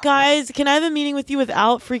 Guys, can I have a meeting with you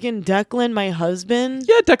without freaking Declan, my husband?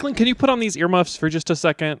 Yeah, Declan, can you put on these earmuffs for just a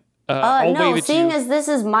second? I'll no, wave at seeing you. as this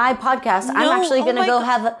is my podcast, I'm No, actually oh gonna my go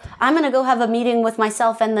God. I'm gonna go have a meeting with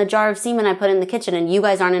myself and the jar of semen I put in the kitchen, and you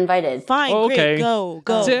guys aren't invited. Fine, Okay. great, go.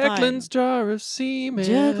 Declan's jar of semen.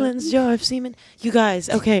 Declan's jar of semen. You guys,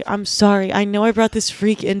 okay, I'm sorry. I know I brought this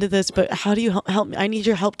freak into this, but how do you help me? I need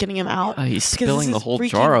your help getting him out. He's 'Cause spilling this the is whole freaking-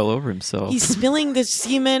 jar all over himself. He's spilling the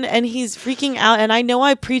semen and he's freaking out. And I know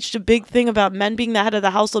I preached a big thing about men being the head of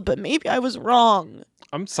the household, but maybe I was wrong.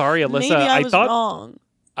 I'm sorry, Alyssa. Maybe I was thought wrong.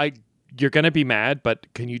 you're gonna be mad, but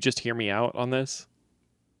can you just hear me out on this?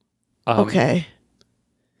 Okay.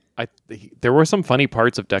 There were some funny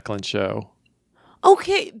parts of Declan's show.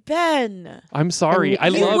 Okay, Ben. I'm sorry. I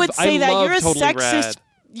You love. would say I that love you're a Totally sexist. Rad.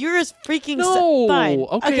 You're a freaking No. fine.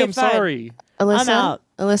 Okay, I'm fine. sorry. Alyssa, I'm out.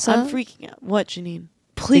 Alyssa, I'm freaking out. What, Janine?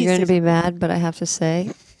 Please. you're going to say be mad, but I have to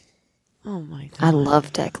say, Oh my god. I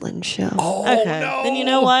love Declan's show. Oh Okay. no. Then you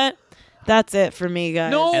know what? That's it for me,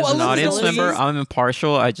 guys. No, As an Alyssa, audience please. member, I'm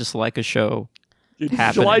impartial. I just like a show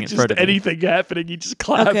happening Like in just front of me. anything happening, he just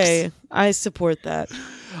claps. Okay, I support that.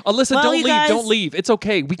 Alyssa, Well, don't you leave. guys- Don't leave. It's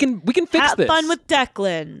okay. We can fix Have this. fun with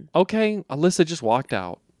Declan. Okay, Alyssa just walked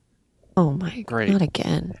out, Oh my Great. God, not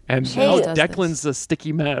again. and She now always does Declan's a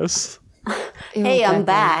sticky mess. Ew, Hey, I'm Declan.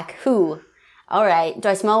 back. Who? All right. Do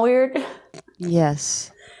I smell weird?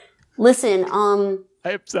 Yes. Listen,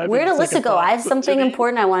 Where'd where'd Alyssa go? I have something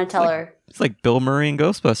important I want to tell her. It's like Bill Murray and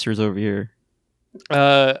Ghostbusters over here.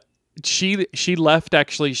 She left.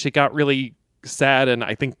 Actually, she got really sad, and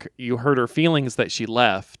I think you hurt her feelings that she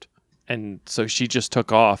left, and so she just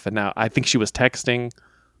took off. And now I think she was texting.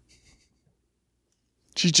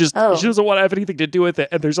 She doesn't want to have anything to do with it,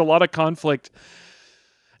 and there's a lot of conflict,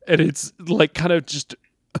 and it's like kind of just.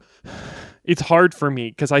 It's hard for me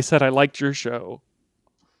because I said I liked your show.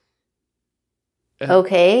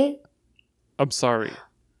 Okay. I'm sorry.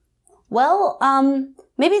 Well,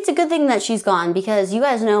 maybe it's a good thing that she's gone because you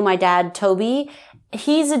guys know my dad, Toby.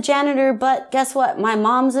 He's a janitor, but guess what? My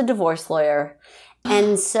mom's a divorce lawyer.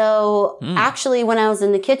 And so actually when I was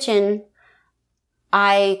in the kitchen,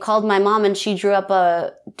 I called my mom and she drew up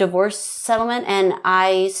a divorce settlement and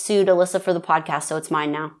I sued Alyssa for the podcast. So it's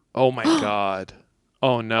mine now. Oh my god.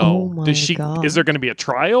 Oh no. Oh my Does she? God. Is there going to be a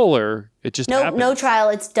trial or it just Nope, happens? no trial.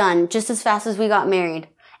 It's done just as fast as we got married.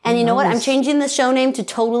 And you know what? I'm changing the show name to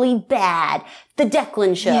Totally Bad. The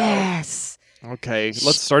Declan Show. Yes. Okay,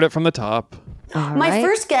 let's start it from the top. All My right.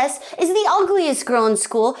 first guess is the ugliest girl in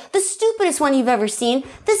school, the stupidest one you've ever seen,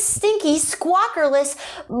 the stinky, squawkerless,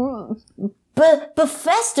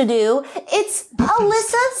 Befestidoo. It's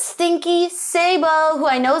Alyssa Stinky Sabo, who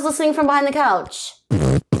I know is listening from behind the couch.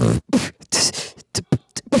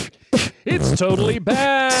 It's Totally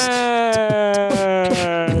Bad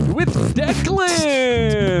with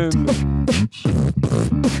Declan.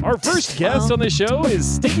 Our first guest on the show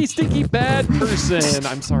is Stinky Bad Person.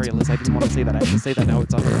 I'm sorry, Alyssa, I didn't want to say that. I have to say that now.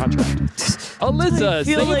 It's under contract. Alyssa I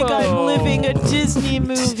feel like Sabo. I'm living a Disney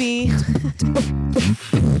movie.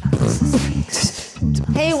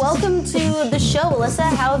 Hey, welcome to the show, Alyssa.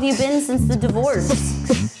 How have you been since the divorce?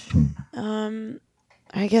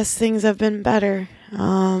 I guess things have been better.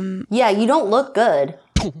 Yeah, you don't look good.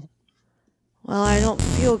 Well, I don't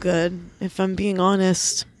feel good, if I'm being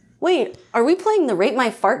honest. Wait, are we playing the rate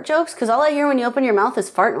my fart jokes? Because all I hear when you open your mouth is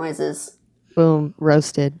fart noises. Boom.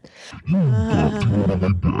 Roasted.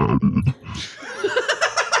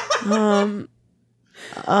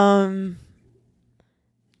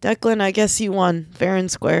 Declan, I guess you won, fair and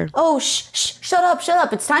square. Oh, shut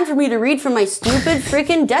up. It's time for me to read from my stupid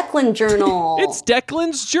freaking Declan journal. It's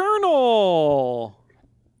Declan's journal.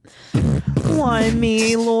 Why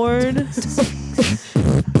me, Lord?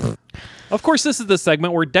 Of course, this is the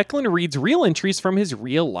segment where Declan reads real entries from his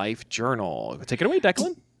real life journal. Take it away,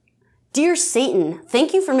 Declan. Dear Satan,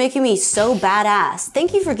 thank you for making me so badass.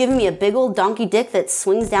 Thank you for giving me a big old donkey dick that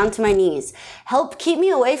swings down to my knees. Help keep me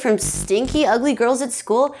away from stinky, ugly girls at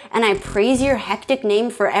school, and I praise your hectic name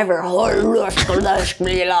forever.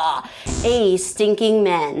 A stinking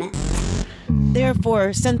men.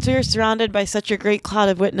 Therefore, since we are surrounded by such a great cloud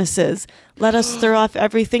of witnesses, let us throw off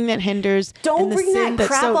everything that hinders Don't and the bring sin that that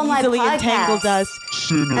crap so on my easily podcast. entangles us,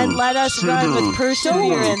 and let us run with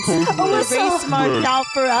perseverance the race marked out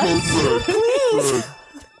for us. Please.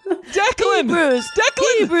 Declan! Hebrews,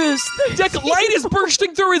 Declan! Hebrews. Light is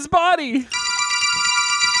bursting through his body.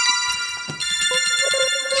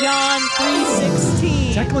 John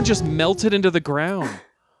 3:16. Declan just melted into the ground.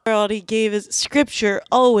 World he gave us scripture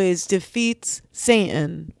always defeats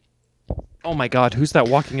Satan. Oh my god, who's that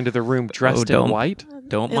walking into the room dressed in don't- white?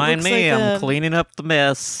 Don't It mind looks me. like I'm a- cleaning up the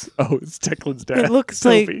mess. Oh, it's Declan's dad. It looks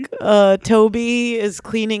Toby. like Toby is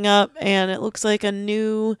cleaning up, and it looks like a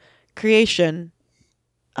new creation.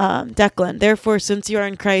 Declan, therefore, since you are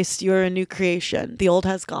in Christ, you are a new creation. The old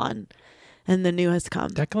has gone, and the new has come.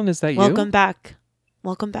 Declan, is that you? Welcome back.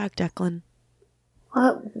 Welcome back, Declan.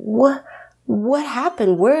 What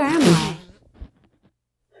happened? Where am I?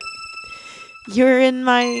 You're in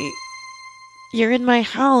my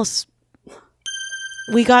house.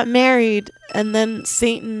 We got married, and then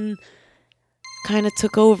Satan kind of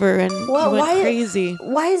took over, and he went crazy.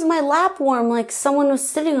 Why is my lap warm like someone was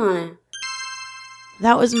sitting on it?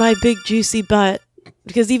 That was my big juicy butt.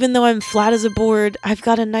 Because even though I'm flat as a board, I've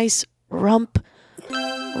got a nice rump,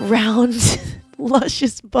 round,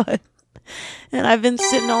 luscious butt. And I've been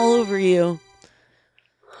sitting all over you.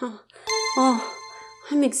 Oh,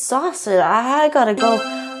 I'm exhausted. I gotta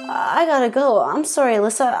go. I'm sorry,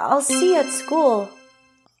 Alyssa. I'll see you at school.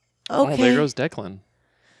 Okay. Oh, there goes Declan.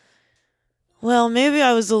 Well, maybe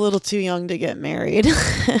I was a little too young to get married.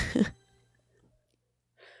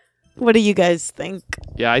 What do you guys think?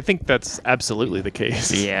 Yeah, I think that's absolutely the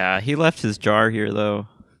case. Yeah, he left his jar here, though.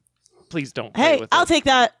 Please don't play Hey, with I'll it. take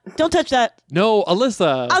that. Don't touch that. No,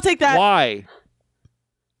 Alyssa. I'll take that. Why?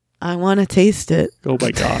 I want to taste it. Oh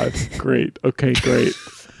my God. Great. Okay, great.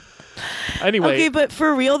 Anyway. Okay, but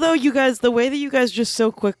for real though, you guys, the way that you guys just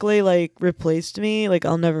so quickly like replaced me, like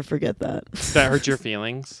I'll never forget that. That hurt your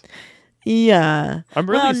feelings? Yeah. I'm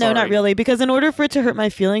really well, sorry. no, not really, because in order for it to hurt my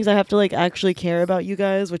feelings, I have to like actually care about you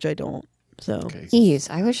guys, which I don't. So Okay. Jeez,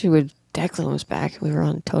 I wish Declan was back. We were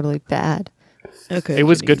on totally bad. okay, It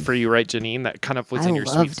was Janine. good for you, right, Janine? That kind of was I in your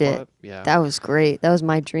sweet loved spot. it. Yeah. That was great. That was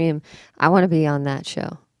my dream. I want to be on that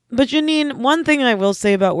show. But Janine, one thing I will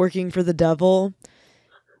say about working for the devil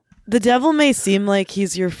may seem like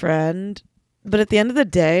he's your friend, but at the end of the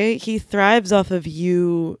day, he thrives off of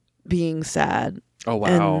you being sad. Oh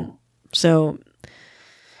wow. So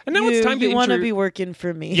And now it's time to you want to intro- be working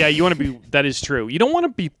for me. Yeah, you want to be. That is true. You don't want to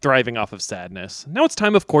be thriving off of sadness. Now it's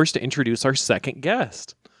time, of course, to introduce our second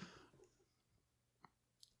guest.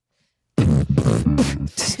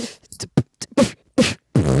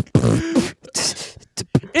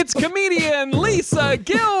 It's comedian Lisa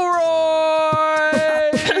Gilroy.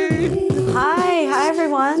 Hi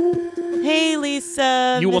everyone. Hey,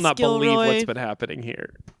 Lisa. You will Miss not believe Gilroy. what's been happening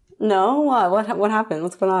here. No, what happened?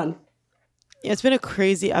 What's going on? Yeah, it's been a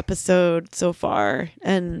crazy episode so far,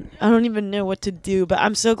 and I don't even know what to do, but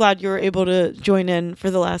I'm so glad you were able to join in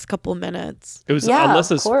for the last couple minutes. It was Yeah, of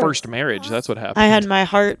Alyssa's course. first marriage. That's what happened. I had my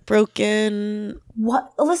heart broken.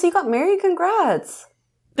 What? Alyssa, you got married? Congrats.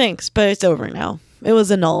 Thanks, but it's over now. It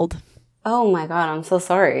was annulled. Oh my God, I'm so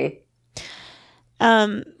sorry.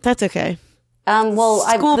 That's okay. Well,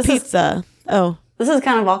 School this pizza. This is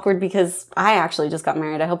kind of awkward because I actually just got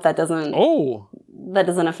married. I hope that doesn't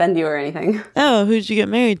offend you or anything. Oh, who'd you get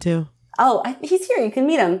married to? Oh, he's here. You can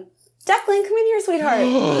meet him. Declan, come in here,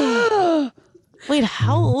 sweetheart. Wait,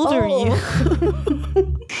 how old are you?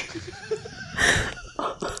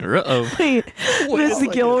 Uh-oh. Wait, Miss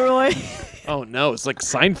Gilroy. Oh no, it's like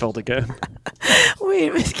Seinfeld again.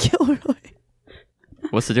 Wait, Miss Gilroy.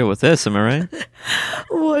 What's the deal with this? Am I right?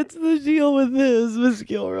 What's the deal with this, Miss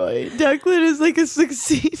Gilroy? Declan is like a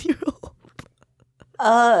 16-year-old.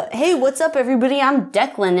 Hey, what's up, everybody? I'm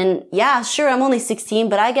Declan, and yeah, sure, I'm only 16,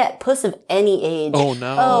 but I get puss of any age. Oh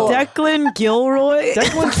no. Oh. Declan Gilroy?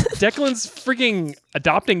 Declan's freaking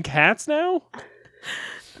adopting cats now?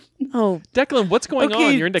 Oh, Declan, what's going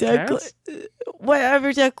on? You're into cats?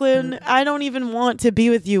 Whatever, Declan. I don't even want to be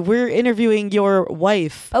with you. We're interviewing your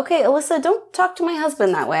wife. Okay, Alyssa, don't talk to my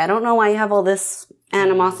husband that way. I don't know why you have all this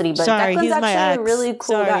animosity, but Sorry, Declan's he's my actually ex. a really cool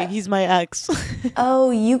Sorry, guy. he's my ex. Oh,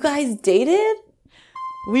 you guys dated?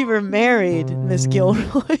 We were married, Miss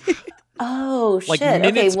Gilroy. Oh, Like shit.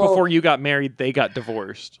 minutes Okay, well, before you got married, they got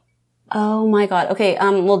divorced. Oh my God. Okay.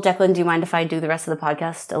 Well, Declan, do you mind if I do the rest of the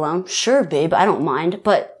podcast alone? Sure, babe. I don't mind,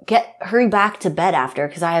 but hurry back to bed after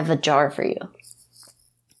because I have a jar for you.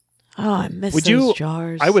 Oh, I miss Would those you?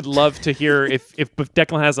 jars. I would love to hear if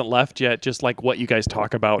Declan hasn't left yet, just like what you guys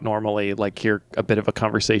talk about normally, like hear a bit of a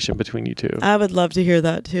conversation between you two. I would love to hear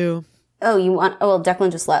that too. Oh, you want? Oh, well,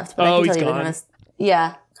 Declan just left, but I Oh, can he's tell you gone. the rest.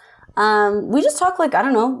 Yeah. We just talk like I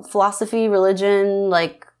don't know, philosophy, religion,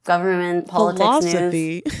 like government, politics, news.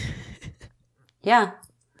 Philosophy. Yeah.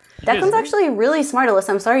 Declan's actually really smart, Alyssa.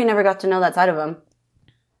 I'm sorry you never got to know that side of him.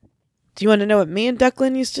 Do you want to know what me and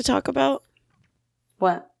Declan used to talk about?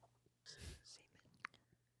 What?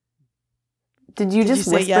 Did you just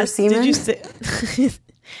say whisper yes? semen? Did you say?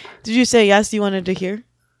 Did you say yes? You wanted to hear?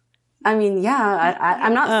 I mean, yeah,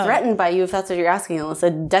 I'm not Oh. threatened by you if that's what you're asking,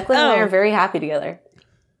 Alyssa. Declan and I Oh. are very happy together.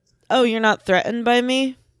 Oh, you're not threatened by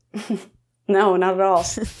me? No, not at all.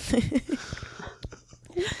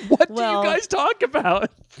 What do Well- you guys talk about?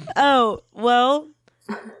 Oh, well,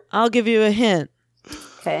 I'll give you a hint.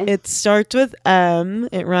 Okay. It starts with M,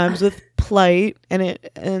 it rhymes with plight, and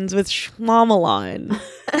it ends with Shlamaline.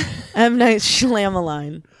 M. Night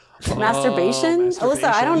Shyamalan. Masturbation? Alyssa,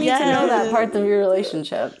 I don't need to know that part of your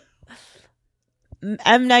relationship.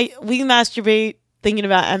 M. Night, we masturbate thinking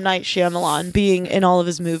about M. Night Shyamalan being in all of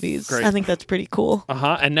his movies. Great. I think that's pretty cool.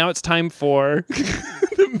 And now it's time for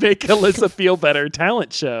Make Alyssa Feel Better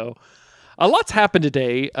talent show. A lot's happened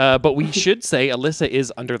today, but we should say Alyssa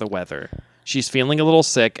is under the weather. She's feeling a little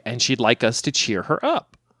sick, and she'd like us to cheer her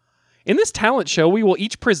up. In this talent show, we will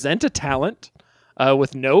each present a talent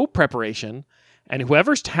with no preparation, and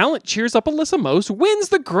whoever's talent cheers up Alyssa most wins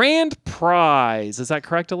the grand prize. Is that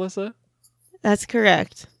correct, Alyssa? That's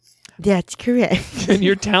correct. That's correct. And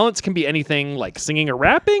your talents can be anything like singing or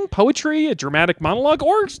rapping, poetry, a dramatic monologue,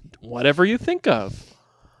 or whatever you think of.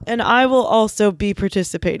 And I will also be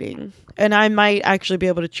participating. And I might actually be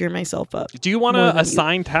able to cheer myself up. Do you want More to than you.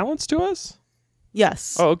 assign talents to us?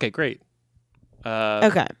 Yes. Oh, okay, great.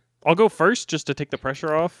 Okay. I'll go first just to take the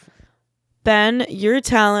pressure off. Ben, your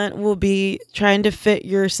talent will be trying to fit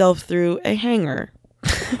yourself through a hanger.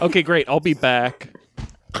 Okay, great. I'll be back.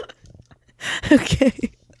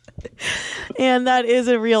 Okay. And that is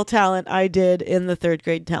a real talent I did in the 3rd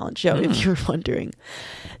grade talent show, if you were wondering.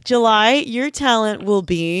 July, your talent will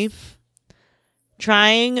be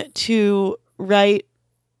trying to write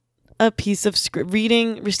a piece of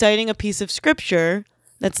reciting a piece of scripture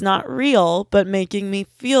that's not real, but making me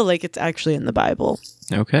feel like it's actually in the Bible.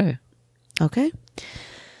 Okay. Okay.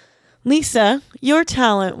 Lisa, your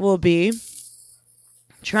talent will be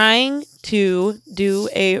trying to do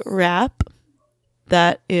a rap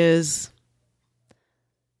that is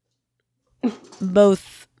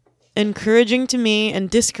both encouraging to me and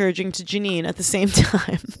discouraging to Janine at the same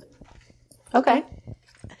time. Okay.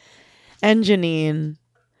 And Janine,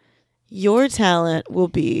 your talent will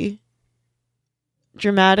be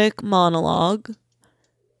dramatic monologue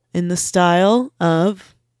in the style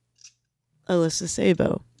of Alyssa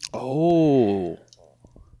Sabo. Oh,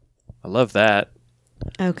 I love that.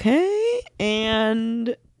 Okay,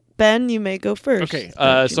 and Ben, you may go first. Okay,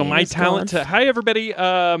 After so Janine my is talent. gone. Hi, everybody.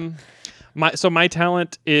 My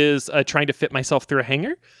talent is trying to fit myself through a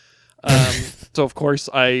hanger. So of course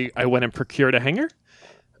I went and procured a hanger.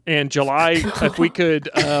 And July, if we could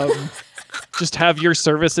just have your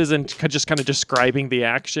services and just kind of describing the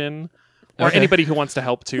action, or Okay. anybody who wants to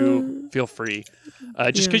help too, feel free.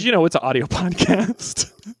 Just because it's an audio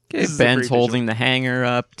podcast. Okay, This is a very Ben's holding the hanger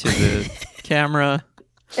up to the camera.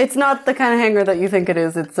 It's not the kind of hanger that you think it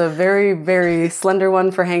is. It's a very, very slender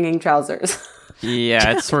one for hanging trousers.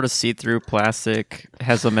 Yeah, it's sort of see-through plastic.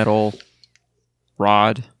 Has a metal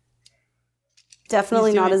rod.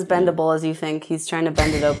 Definitely He's not doing- as bendable as you think. He's trying to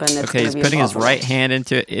bend it open. It's Okay, he's gonna be putting his impossible. right hand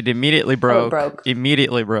into it. It immediately broke. broke.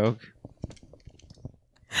 Immediately broke.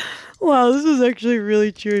 Wow, this is actually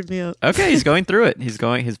really cheering me up. Okay, he's going through it. He's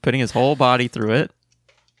putting his whole body through it.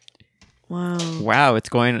 Wow. Wow, it's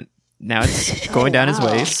going down his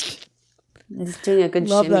wow. waist, He's doing a good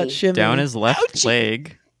Love shimmy. that shimmy. down his left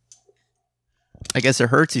leg. I guess it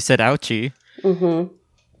hurts. He said ouchie. Mm-hmm.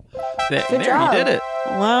 There, job. he did it.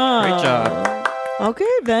 Wow. Great job. Okay,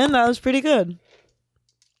 Ben, that was pretty good.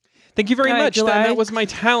 Thank you very All right, much. July. That was my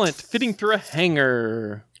talent, fitting through a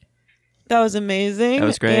hanger. That was amazing. That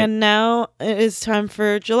was great. And now it is time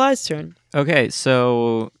for July's turn. Okay,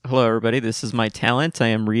 so hello everybody. This is my talent. I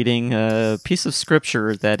am reading a piece of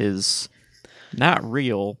scripture that is not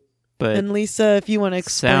real, but And Lisa, if you want to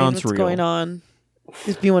explain Sounds what's real. going on.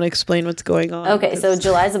 If you want to explain what's going on. Okay, so 'cause-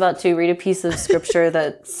 July's about to read a piece of scripture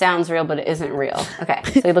that sounds real, but it isn't real. Okay,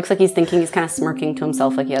 so he looks like he's thinking, he's kind of smirking to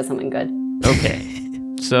himself like he has something good. okay.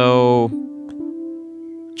 So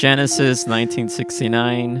Genesis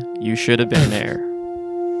 1969, you should have been there.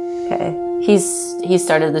 Okay, he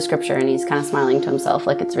started the scripture and he's kind of smiling to himself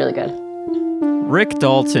like it's really good. Rick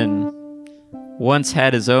Dalton once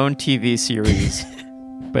had his own TV series,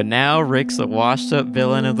 but now Rick's a washed-up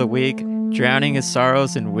villain of the week, drowning his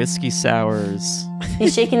sorrows in whiskey sours.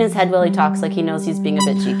 He's shaking his head while he talks like he knows he's being a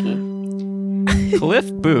bit cheeky.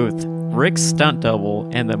 Cliff Booth, Rick's stunt double,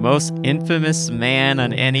 and the most infamous man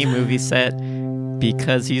on any movie set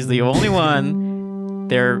because he's the only one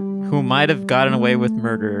there who might have gotten away with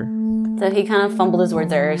murder. So he kind of fumbled his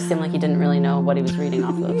words there. It seemed like he didn't really know what he was reading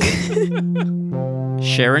off of.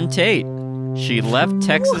 Sharon Tate. She left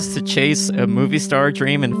Texas to chase a movie star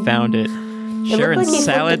dream and found it. It looked like Sharon's he flipped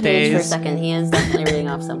salad the page for a days second. He is definitely reading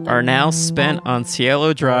off something. are now spent on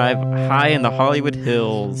Cielo Drive, high in the Hollywood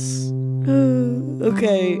Hills.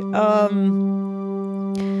 Okay.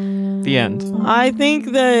 The end. I think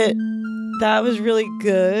that was really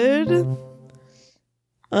good.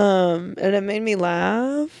 And it made me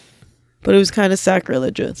laugh, but it was kind of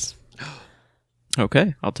sacrilegious.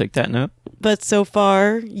 Okay, I'll take that note. But so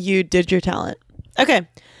far, you did your talent. Okay,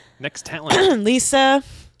 Next talent. Lisa,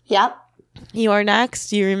 Yep. you are next.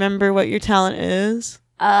 Do you remember what your talent is?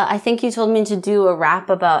 I think you told me to do a rap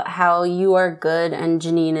about how you are good and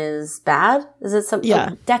Janine is bad. Is it something?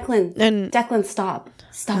 Yeah. Declan, stop.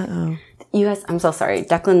 Uh-oh. You guys, I'm so sorry.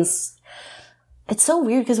 Declan's, it's so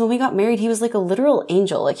weird because when we got married, he was like a literal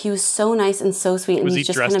angel. Like he was so nice and so sweet. And Was he's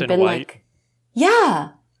he just dressed kind of in been white? like, yeah.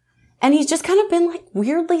 And he's just kind of been like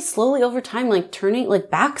weirdly, slowly over time, like turning, like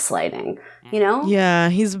backsliding, you know? Yeah,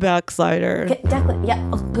 he's a backslider. Okay, Declan, yeah,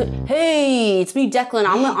 oh, good. Hey, it's me, Declan.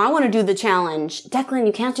 I want to do the challenge. Declan,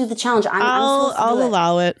 you can't do the challenge. I'll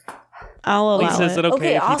allow it. I'll allow Lisa, is it okay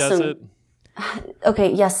Okay, if he does awesome. it?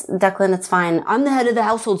 Okay, yes, Declan, it's fine. I'm the head of the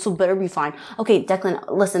household, so better be fine. Okay, Declan,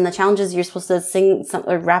 listen, the challenge is you're supposed to sing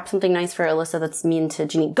or rap something nice for Alyssa that's mean to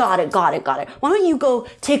Janine. Got it. Why don't you go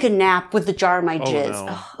take a nap with the jar of my jizz? no.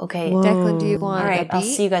 Oh, okay. Declan, do you want All right, a I'll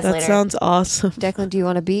beat? see you guys That later. sounds awesome. Declan, do you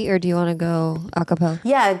want a beat or do you want to go a cappella?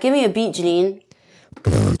 Yeah, give me a beat, Janine.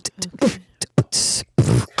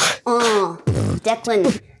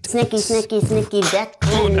 Declan. Snicky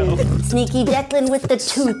Declan. Sneaky Declan with the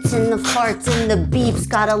toots and the farts and the beeps.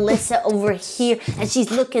 Got Alyssa over here and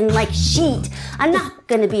she's looking like sheet. I'm not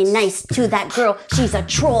gonna be nice to that girl. She's a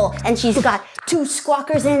troll and she's got 2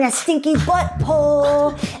 squawkers and a stinky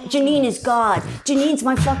butthole. Janine is God. Janine's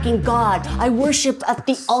my fucking God. I worship at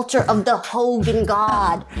the altar of the Hogan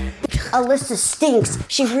God. Alyssa stinks.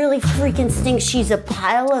 She really freaking stinks. She's a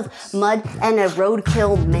pile of mud and a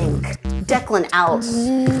roadkill mink. Declan out.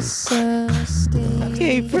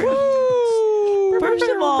 Okay, first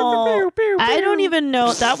of all, I don't even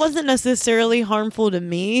know. That wasn't necessarily harmful to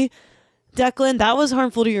me, Declan. That was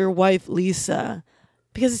harmful to your wife, Lisa.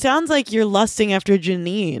 Because it sounds like you're lusting after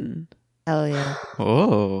Janine. Hell yeah.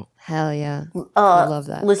 Oh. Hell yeah. I love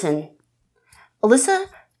that. Listen, Alyssa,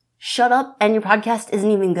 shut up, and your podcast isn't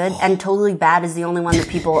even good, and Totally Bad is the only one that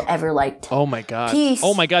people ever liked. Oh my god. Peace.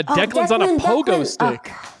 Oh my god. Oh, Declan's on a pogo Declan.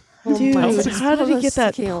 stick. Dude, God. how did he get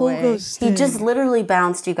that Sticking pogo away. stick? He just literally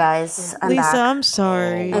bounced, you guys. I'm Lisa, back. I'm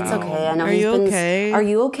sorry. It's okay. I know. Are he's you been- okay? Are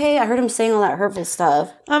you okay? I heard him saying all that hurtful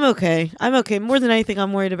stuff. I'm okay. More than anything,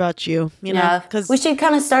 I'm worried about you. You know, Yeah, because we should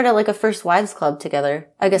kind of start at like a first wives club together.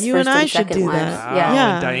 I guess you first and I should second do wives. that. Wow. Yeah.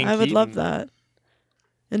 Yeah, and Diane I would love Keaton. that.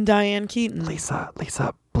 And Diane Keaton. Lisa,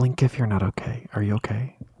 blink if you're not okay. Are you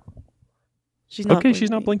okay? She's not. Okay, she's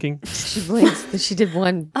not blinking. She blinked, but she did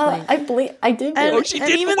one Oh, blink. I did. And- Oh, she and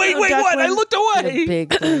did. even Wait, though what? I Declan- looked A away.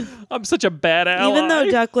 big blink. I'm such a bad ally. Even though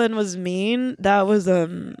Declan was mean, that was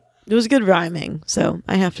it was good rhyming. So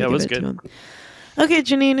I have to Yeah, it give was it good. to him. Okay,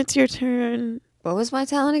 Janine, it's your turn. What was my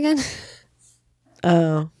talent again?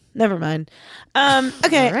 Oh, never mind.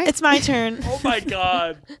 Okay, All right. it's my turn. Oh my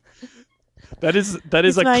god. That is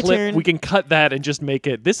It's a my clip. turn. We can cut that and just make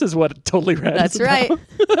it. This is what Totally Rad That's is about. right.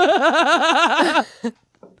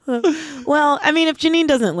 Well, I mean, if Janine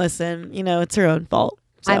doesn't listen, it's her own fault.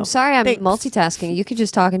 So, I'm sorry, I'm thanks. multitasking. You could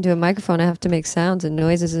just talk into a microphone. I have to make sounds and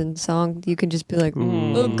noises and song. You can just be like,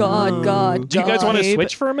 oh God, God. Do you guys want to Babe.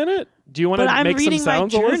 switch for a minute? Do you want But to I'm make some reading my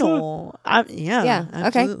sounds, Alyssa? journal. Yeah. Yeah, okay,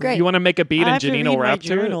 absolutely. great. You want to make a beat I and have to Janine read will my rap to it?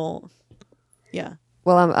 journal. Yeah.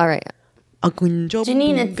 Well, I'm all right.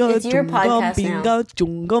 Janine, it's your podcast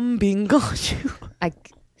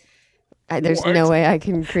There's no way I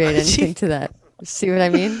can create anything to that. See what I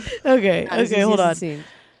mean? Okay, Not as okay, easy hold as on. it seems.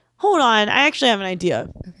 Hold on. I actually have an idea.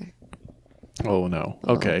 Oh no.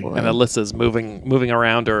 Okay. boy. And Alyssa's moving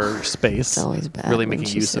around her space. It's always bad. Really when making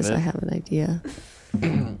she use of says it. I have an idea.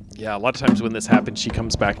 Yeah, a lot of times when this happens, she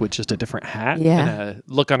comes back with just a different hat Yeah. and a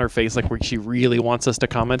look on her face like where she really wants us to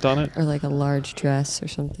comment on it. Or like a large dress or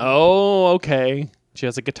something. Oh, okay. She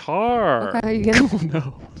has a guitar. Okay, are you gonna? Oh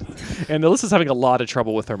no. And Alyssa's having a lot of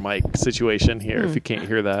trouble with her mic situation here, if you can't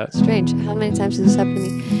hear that. Strange. How many times has this happened to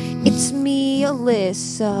me? It's me,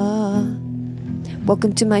 Alyssa.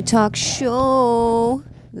 Welcome to my talk show.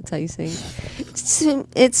 That's how you sing.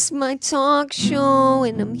 It's my talk show,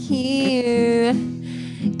 and I'm here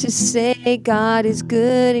to say God is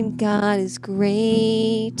good and God is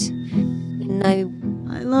great. And I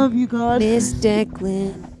love you, God. miss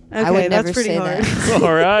Declan. Okay, I would never that's pretty say hard. that.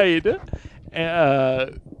 All right.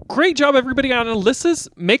 Great job, everybody, on Alyssa's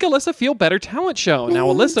Make Alyssa Feel Better talent show. Now,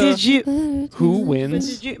 Alyssa, Did you? who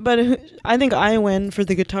wins? Did you? But I think I win for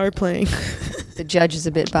the guitar playing. The judge is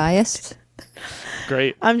a bit biased.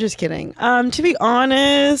 Great. I'm just kidding. To be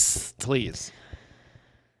honest, Please.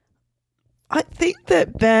 I think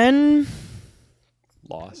that Ben.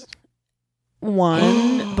 Lost.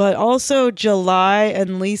 one, but also July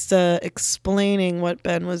and Lisa explaining what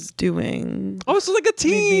Ben was doing. Oh, so like a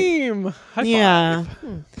team. High Yeah. five.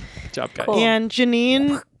 Good job, guys. Cool. And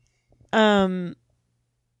Janine,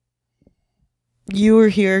 you were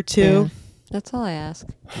here too, That's all I ask.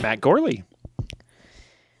 Matt Gorley.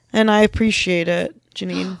 and I appreciate it,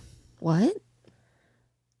 Janine. What?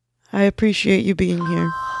 I appreciate you being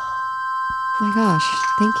here. My gosh,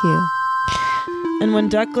 thank you. And when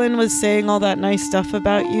Declan was saying all that nice stuff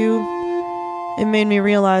about you, it made me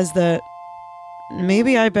realize that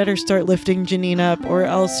maybe I better start lifting Janine up, or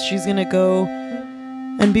else she's gonna go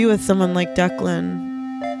and be with someone like Declan.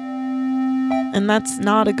 And that's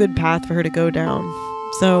not a good path for her to go down.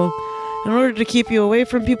 So, in order to keep you away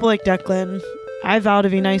from people like Declan, I vow to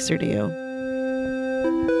be nicer to you.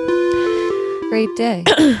 Great day.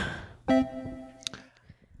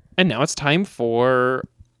 And now it's time for,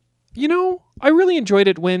 I really enjoyed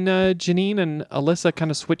it when Janine and Alyssa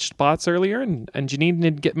kind of switched spots earlier, and Janine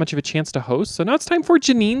didn't get much of a chance to host. So now it's time for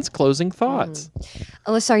Janine's closing thoughts.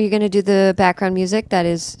 Alyssa, are you going to do the background music that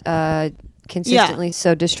is consistently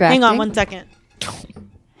so distracting? Hang on 1 second.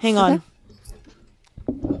 Hang on.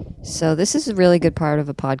 So this is a really good part of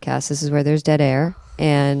a podcast. This is where there's dead air,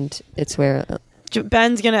 and it's where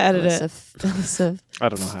Ben's gonna edit it. I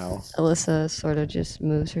don't know how. Alyssa sort of just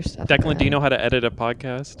moves her stuff. Declan, do you around. know how to edit a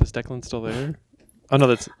podcast? Is Declan still there? Oh, no,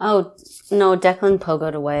 that's... Oh, no, Declan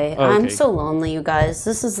pogoed away. Oh, okay. I'm so lonely, you guys.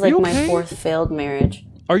 This is like you my okay? 4th failed marriage.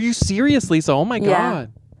 Are you serious, Lisa? Oh, my Yeah.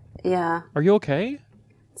 God. Yeah, Are you okay?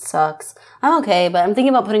 sucks. I'm okay, but I'm thinking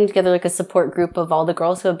about putting together like a support group of all the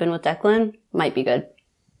girls who have been with Declan. Might be good.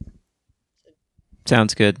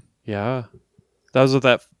 Sounds good. Yeah. That was what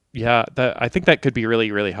that... Yeah, I think that could be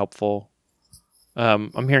really, really helpful.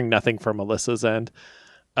 I'm hearing nothing from Alyssa's end.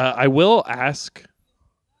 I will ask...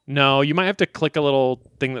 No, you might have to click a little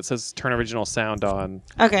thing that says turn original sound on.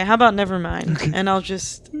 Okay, how about never mind? And I'll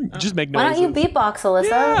just... Just make Why noises. don't you beatbox, Alyssa?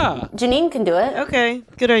 Yeah. Janine can do it. Okay,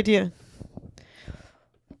 good idea.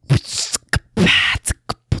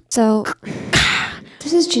 So,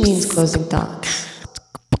 this is Janine's closing thoughts.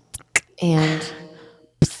 And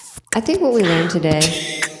I think what we learned today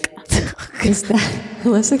is that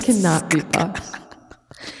Alyssa cannot beatbox.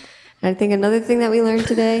 And I think another thing that we learned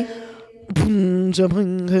today is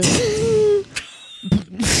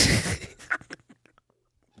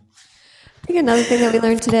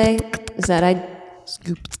that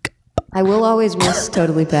I will always miss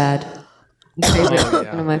Totally Bad. Oh,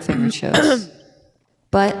 One of my favorite shows.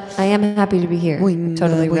 But I am happy to be here.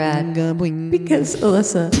 Totally Rad. Because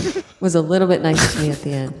Alyssa was a little bit nice to me at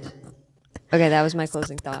the end. Okay, that was my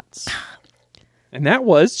closing thoughts. And that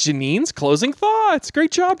was Janine's closing thoughts.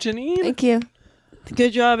 Great job, Janine. Thank you.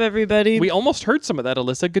 Good job, everybody. We almost heard some of that,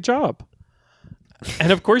 Alyssa. Good job.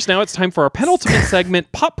 And of course, now it's time for our penultimate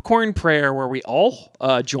segment, Popcorn Prayer, where we all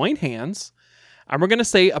join hands. And we're going to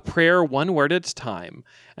say a prayer one word at a time.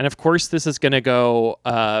 And of course, this is going to go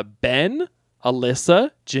Ben,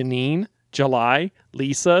 Alyssa, Janine, July,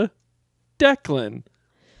 Lisa, Declan.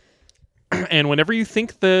 And whenever you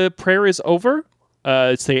think the prayer is over,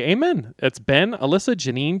 say amen. It's Ben, Alyssa,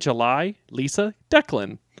 Janine, July, Lisa,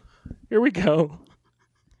 Declan. Here we go.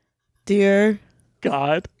 Dear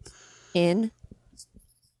God. In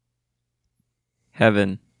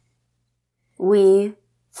Heaven. We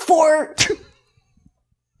fort.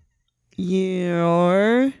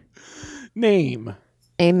 your Name.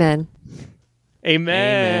 Amen.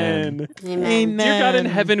 Amen. Amen. Dear God in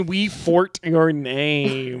heaven, we fort your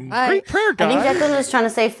name. Great prayer, I think God. Declan was trying to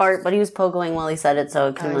say fart, but he was pogoing while he said it, so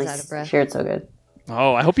I couldn't he's really out of breath. hear it so good.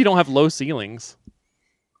 Oh, I hope you don't have low ceilings.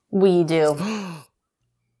 We do.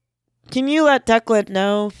 Can you let Declan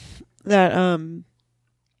know that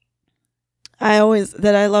I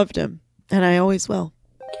loved him and I always will.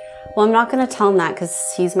 Well, I'm not going to tell him that because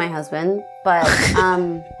he's my husband, but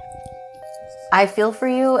I feel for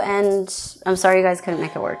you, and I'm sorry you guys couldn't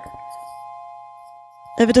make it work.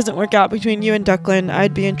 If it doesn't work out between you and Declan,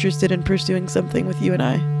 I'd be interested in pursuing something with you and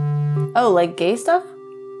I. Oh, like gay stuff?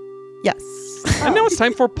 Yes. And now it's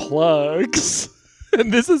time for plugs.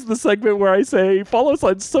 And this is the segment where I say, follow us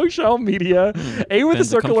on social media. A with a Ben's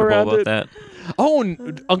circle uncomfortable around about it. that. Oh,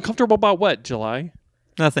 uncomfortable about what, July?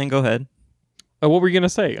 Nothing. Go ahead. What were you going to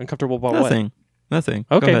say? Uncomfortable about Nothing. Nothing.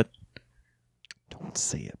 Okay. Go ahead. what? Don't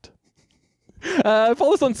say it.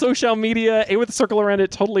 Follow us on social media. A with a circle around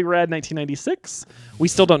it. Totally Rad 1996. We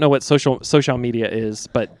still don't know what social media is,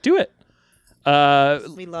 but do it.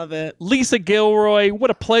 We love it. Lisa Gilroy, what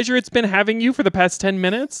a pleasure it's been having you for the past 10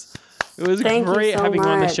 minutes. It was Thank you great so having you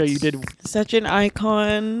on the much. show. You did Such an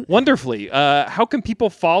icon. wonderfully. How can people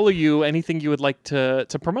follow you? Anything you would like to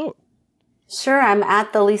promote? Sure, I'm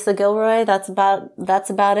at the Lisa Gilroy. That's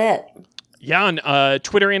about it. Yeah, on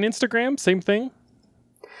Twitter and Instagram, same thing.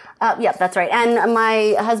 Yeah, that's right. And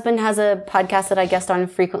my husband has a podcast that I guest on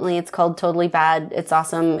frequently. It's called Totally Bad. It's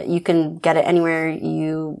awesome. You can get it anywhere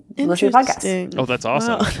you listen to podcasts. Oh, that's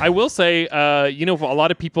awesome. Wow. I will say, a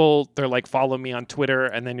lot of people, they're like, follow me on Twitter.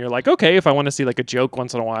 And then you're like, okay, if I want to see like a joke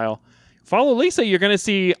once in a while, follow Lisa. You're going to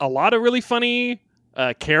see a lot of really funny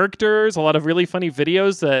characters, a lot of really funny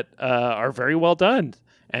videos that are very well done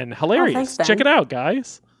and hilarious. thanks, Ben. Check it out,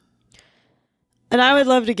 guys. And I would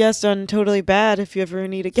love to guest on Totally Bad if you ever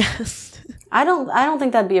need a guest. I don't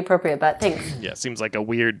think that'd be appropriate, but thanks. Yeah, seems like a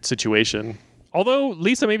weird situation. Although,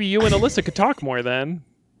 Lisa, maybe you and Alyssa could talk more then.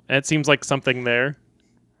 And it seems like something there.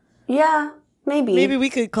 Yeah, maybe. Maybe we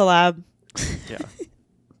could collab. Yeah.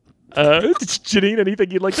 Janine,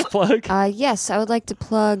 anything you'd like to plug? Yes, I would like to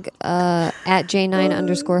plug at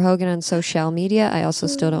J9_Hogan on social media. I also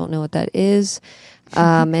still don't know what that is.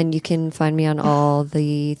 And you can find me on all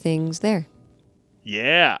the things there.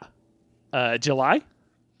 Yeah. July?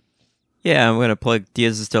 Yeah, I'm going to plug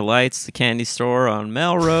Diaz's Delights, the candy store on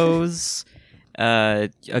Melrose.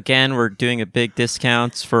 Again, we're doing a big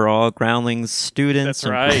discounts for all Groundlings students That's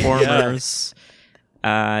and right, performers.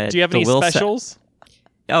 Do you have any specials?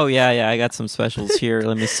 Oh, yeah, I got some specials here.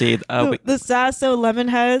 Let me see. The Sasso lemon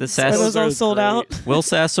heads. The Sasso- Are those all Those are sold great. out? Will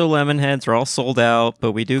Sasso lemon heads are all sold out,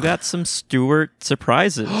 but we do got some Stewart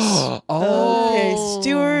surprises. Okay,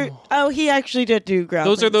 Stuart. Oh, he actually did do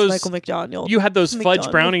Groundlings. Those are those- Michael McDaniel. You had those fudge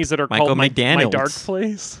McDonald. brownies that are Michael called My McDaniels. Dark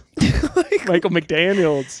Place. Michael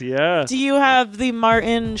McDaniels, yeah. Do you have the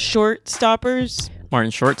Martin short stoppers?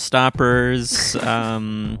 Martin Short Stoppers.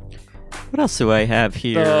 What else do I have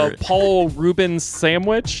here? The Paul Rubens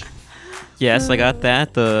sandwich. Yes, I got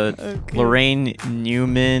that. The Okay. Lorraine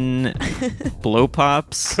Newman blow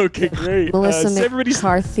pops. Okay, great. Melissa So everybody's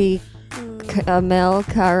McCarthy, caramel.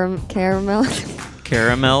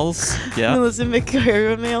 Caramels. Yeah. Melissa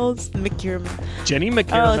McCaramels. Jenny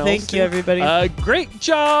McCaramel. Oh, thank you, everybody. Great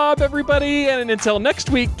job, everybody. And until next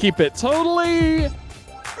week, keep it totally...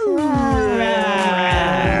 Right.